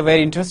can see a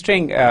very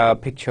interesting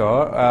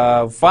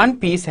picture. One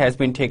piece has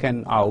been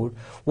taken out.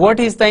 What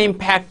is the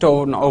impact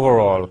on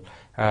overall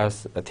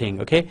thing?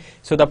 Okay,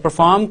 so the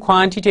perform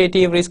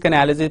quantitative risk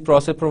analysis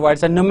process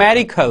provides a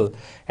numerical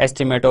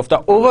estimate of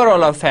the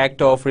overall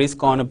effect of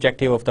risk on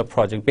objective of the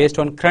project based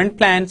on current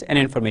plans and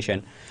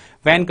information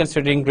when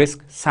considering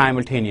risk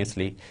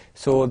simultaneously.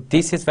 So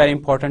this is very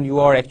important. You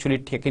are actually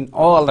taking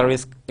all the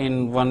risk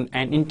in one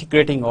and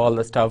integrating all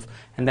the stuff,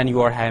 and then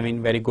you are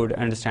having very good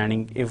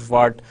understanding if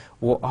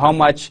how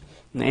much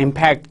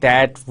impact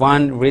that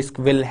one risk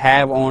will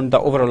have on the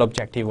overall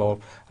objective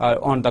of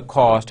on the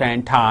cost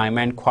and time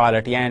and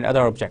quality and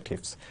other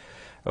objectives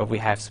we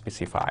have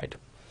specified.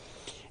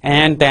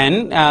 And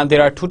then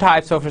there are two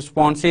types of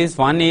responses.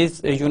 One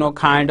is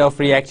kind of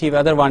reactive,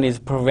 other one is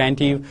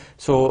preventive.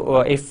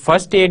 So if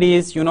first aid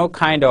is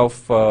kind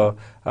of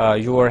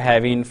you are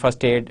having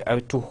first aid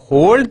to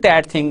hold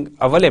that thing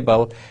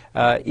available,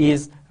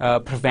 is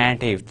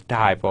preventive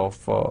type of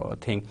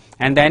thing.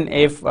 And then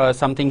if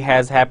something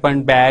has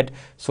happened bad,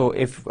 so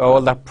if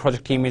all the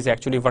project team is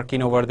actually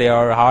working over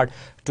there hard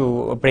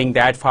to bring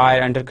that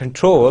fire under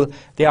control,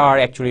 they are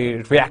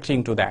actually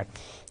reacting to that.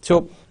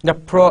 So the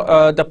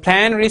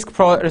plan risk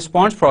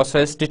response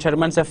process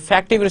determines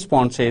effective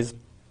responses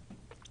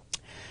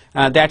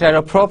that are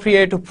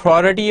appropriate to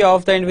priority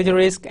of the individual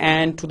risk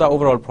and to the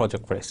overall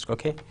project risk.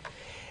 Okay,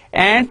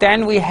 and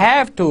then we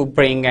have to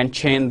bring and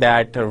change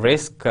that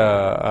risk.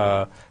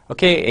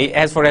 Okay,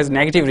 as far as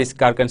negative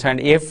risks are concerned,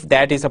 if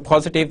that is a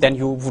positive, then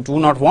you do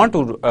not want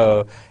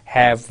to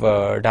have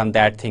done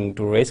that thing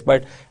to risk.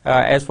 But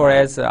as far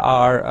as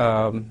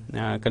our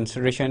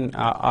consideration,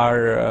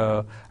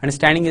 our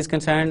understanding is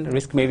concerned,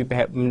 risk may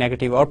be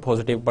negative or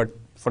positive, but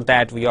for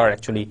that we are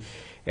actually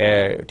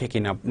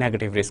taking up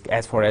negative risk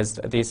as far as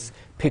this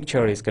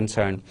picture is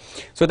concerned.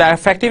 So the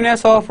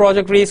effectiveness of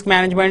project risk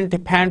management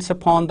depends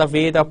upon the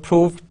way the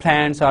approved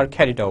plans are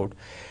carried out.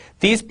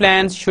 These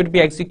plans should be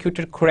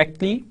executed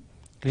correctly,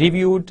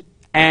 reviewed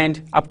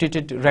and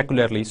updated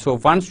regularly. So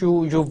once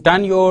you've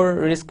done your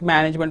risk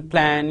management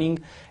planning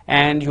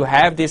and you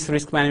have this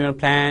risk management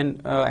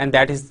plan and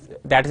that is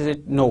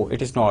it? No,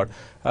 it is not.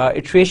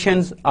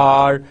 Iterations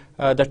are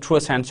the true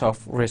sense of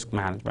risk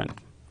management.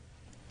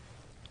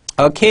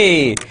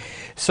 Okay,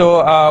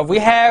 so we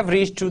have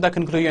reached to the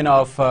conclusion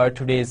of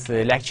today's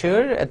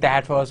lecture.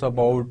 That was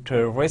about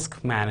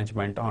risk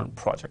management on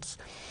projects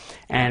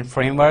and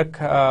framework.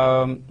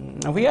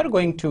 We are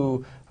going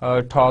to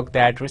talk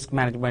that risk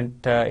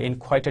management in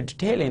quite a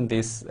detail in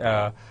this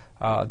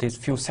these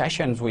few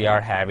sessions we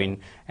are having.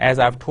 As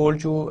I've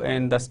told you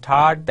in the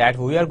start that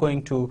we are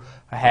going to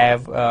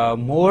have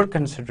more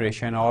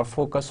consideration or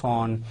focus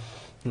on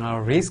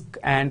risk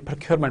and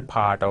procurement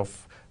part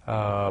of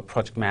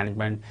project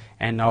management,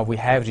 and now we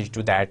have reached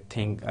to that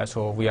thing,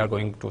 so we are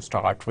going to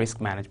start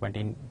risk management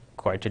in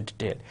quite a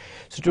detail.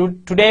 So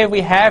today we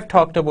have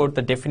talked about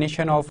the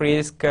definition of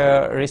risk.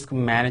 Risk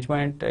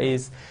management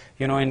is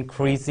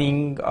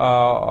increasing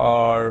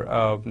or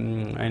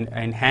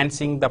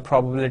enhancing the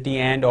probability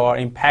and or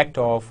impact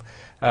of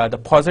the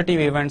positive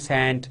events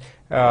and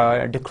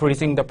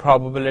decreasing the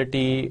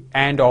probability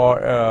and or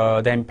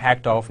the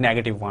impact of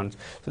negative ones.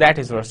 So that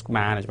is risk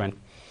management.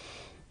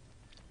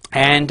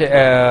 And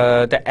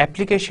the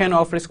application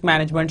of risk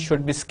management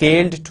should be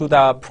scaled to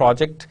the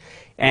project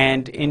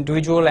and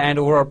individual and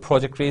overall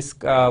project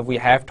risk. We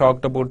have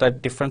talked about the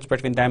difference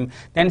between them.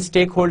 Then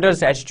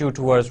stakeholders' attitude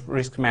towards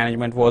risk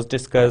management was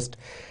discussed.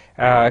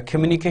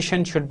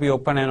 Communication should be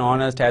open and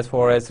honest as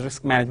far as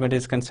risk management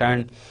is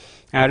concerned.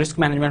 Risk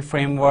management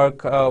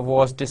framework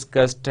was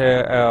discussed.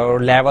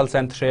 Levels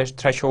and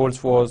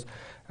thresholds was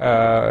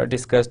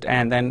discussed,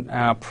 and then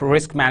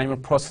risk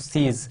management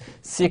processes,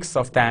 6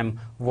 of them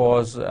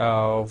was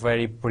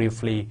very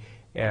briefly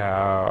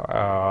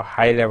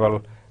high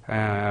level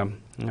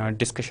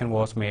discussion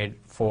was made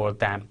for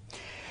them.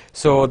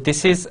 So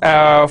this is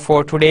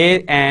for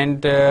today,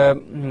 and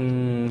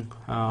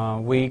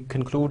we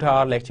conclude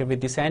our lecture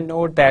with this end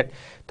note that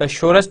the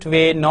surest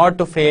way not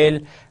to fail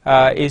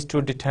is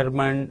to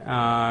determine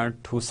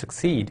to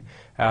succeed.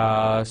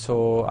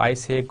 So I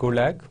say good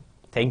luck,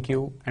 thank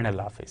you, and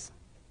Allah Hafiz.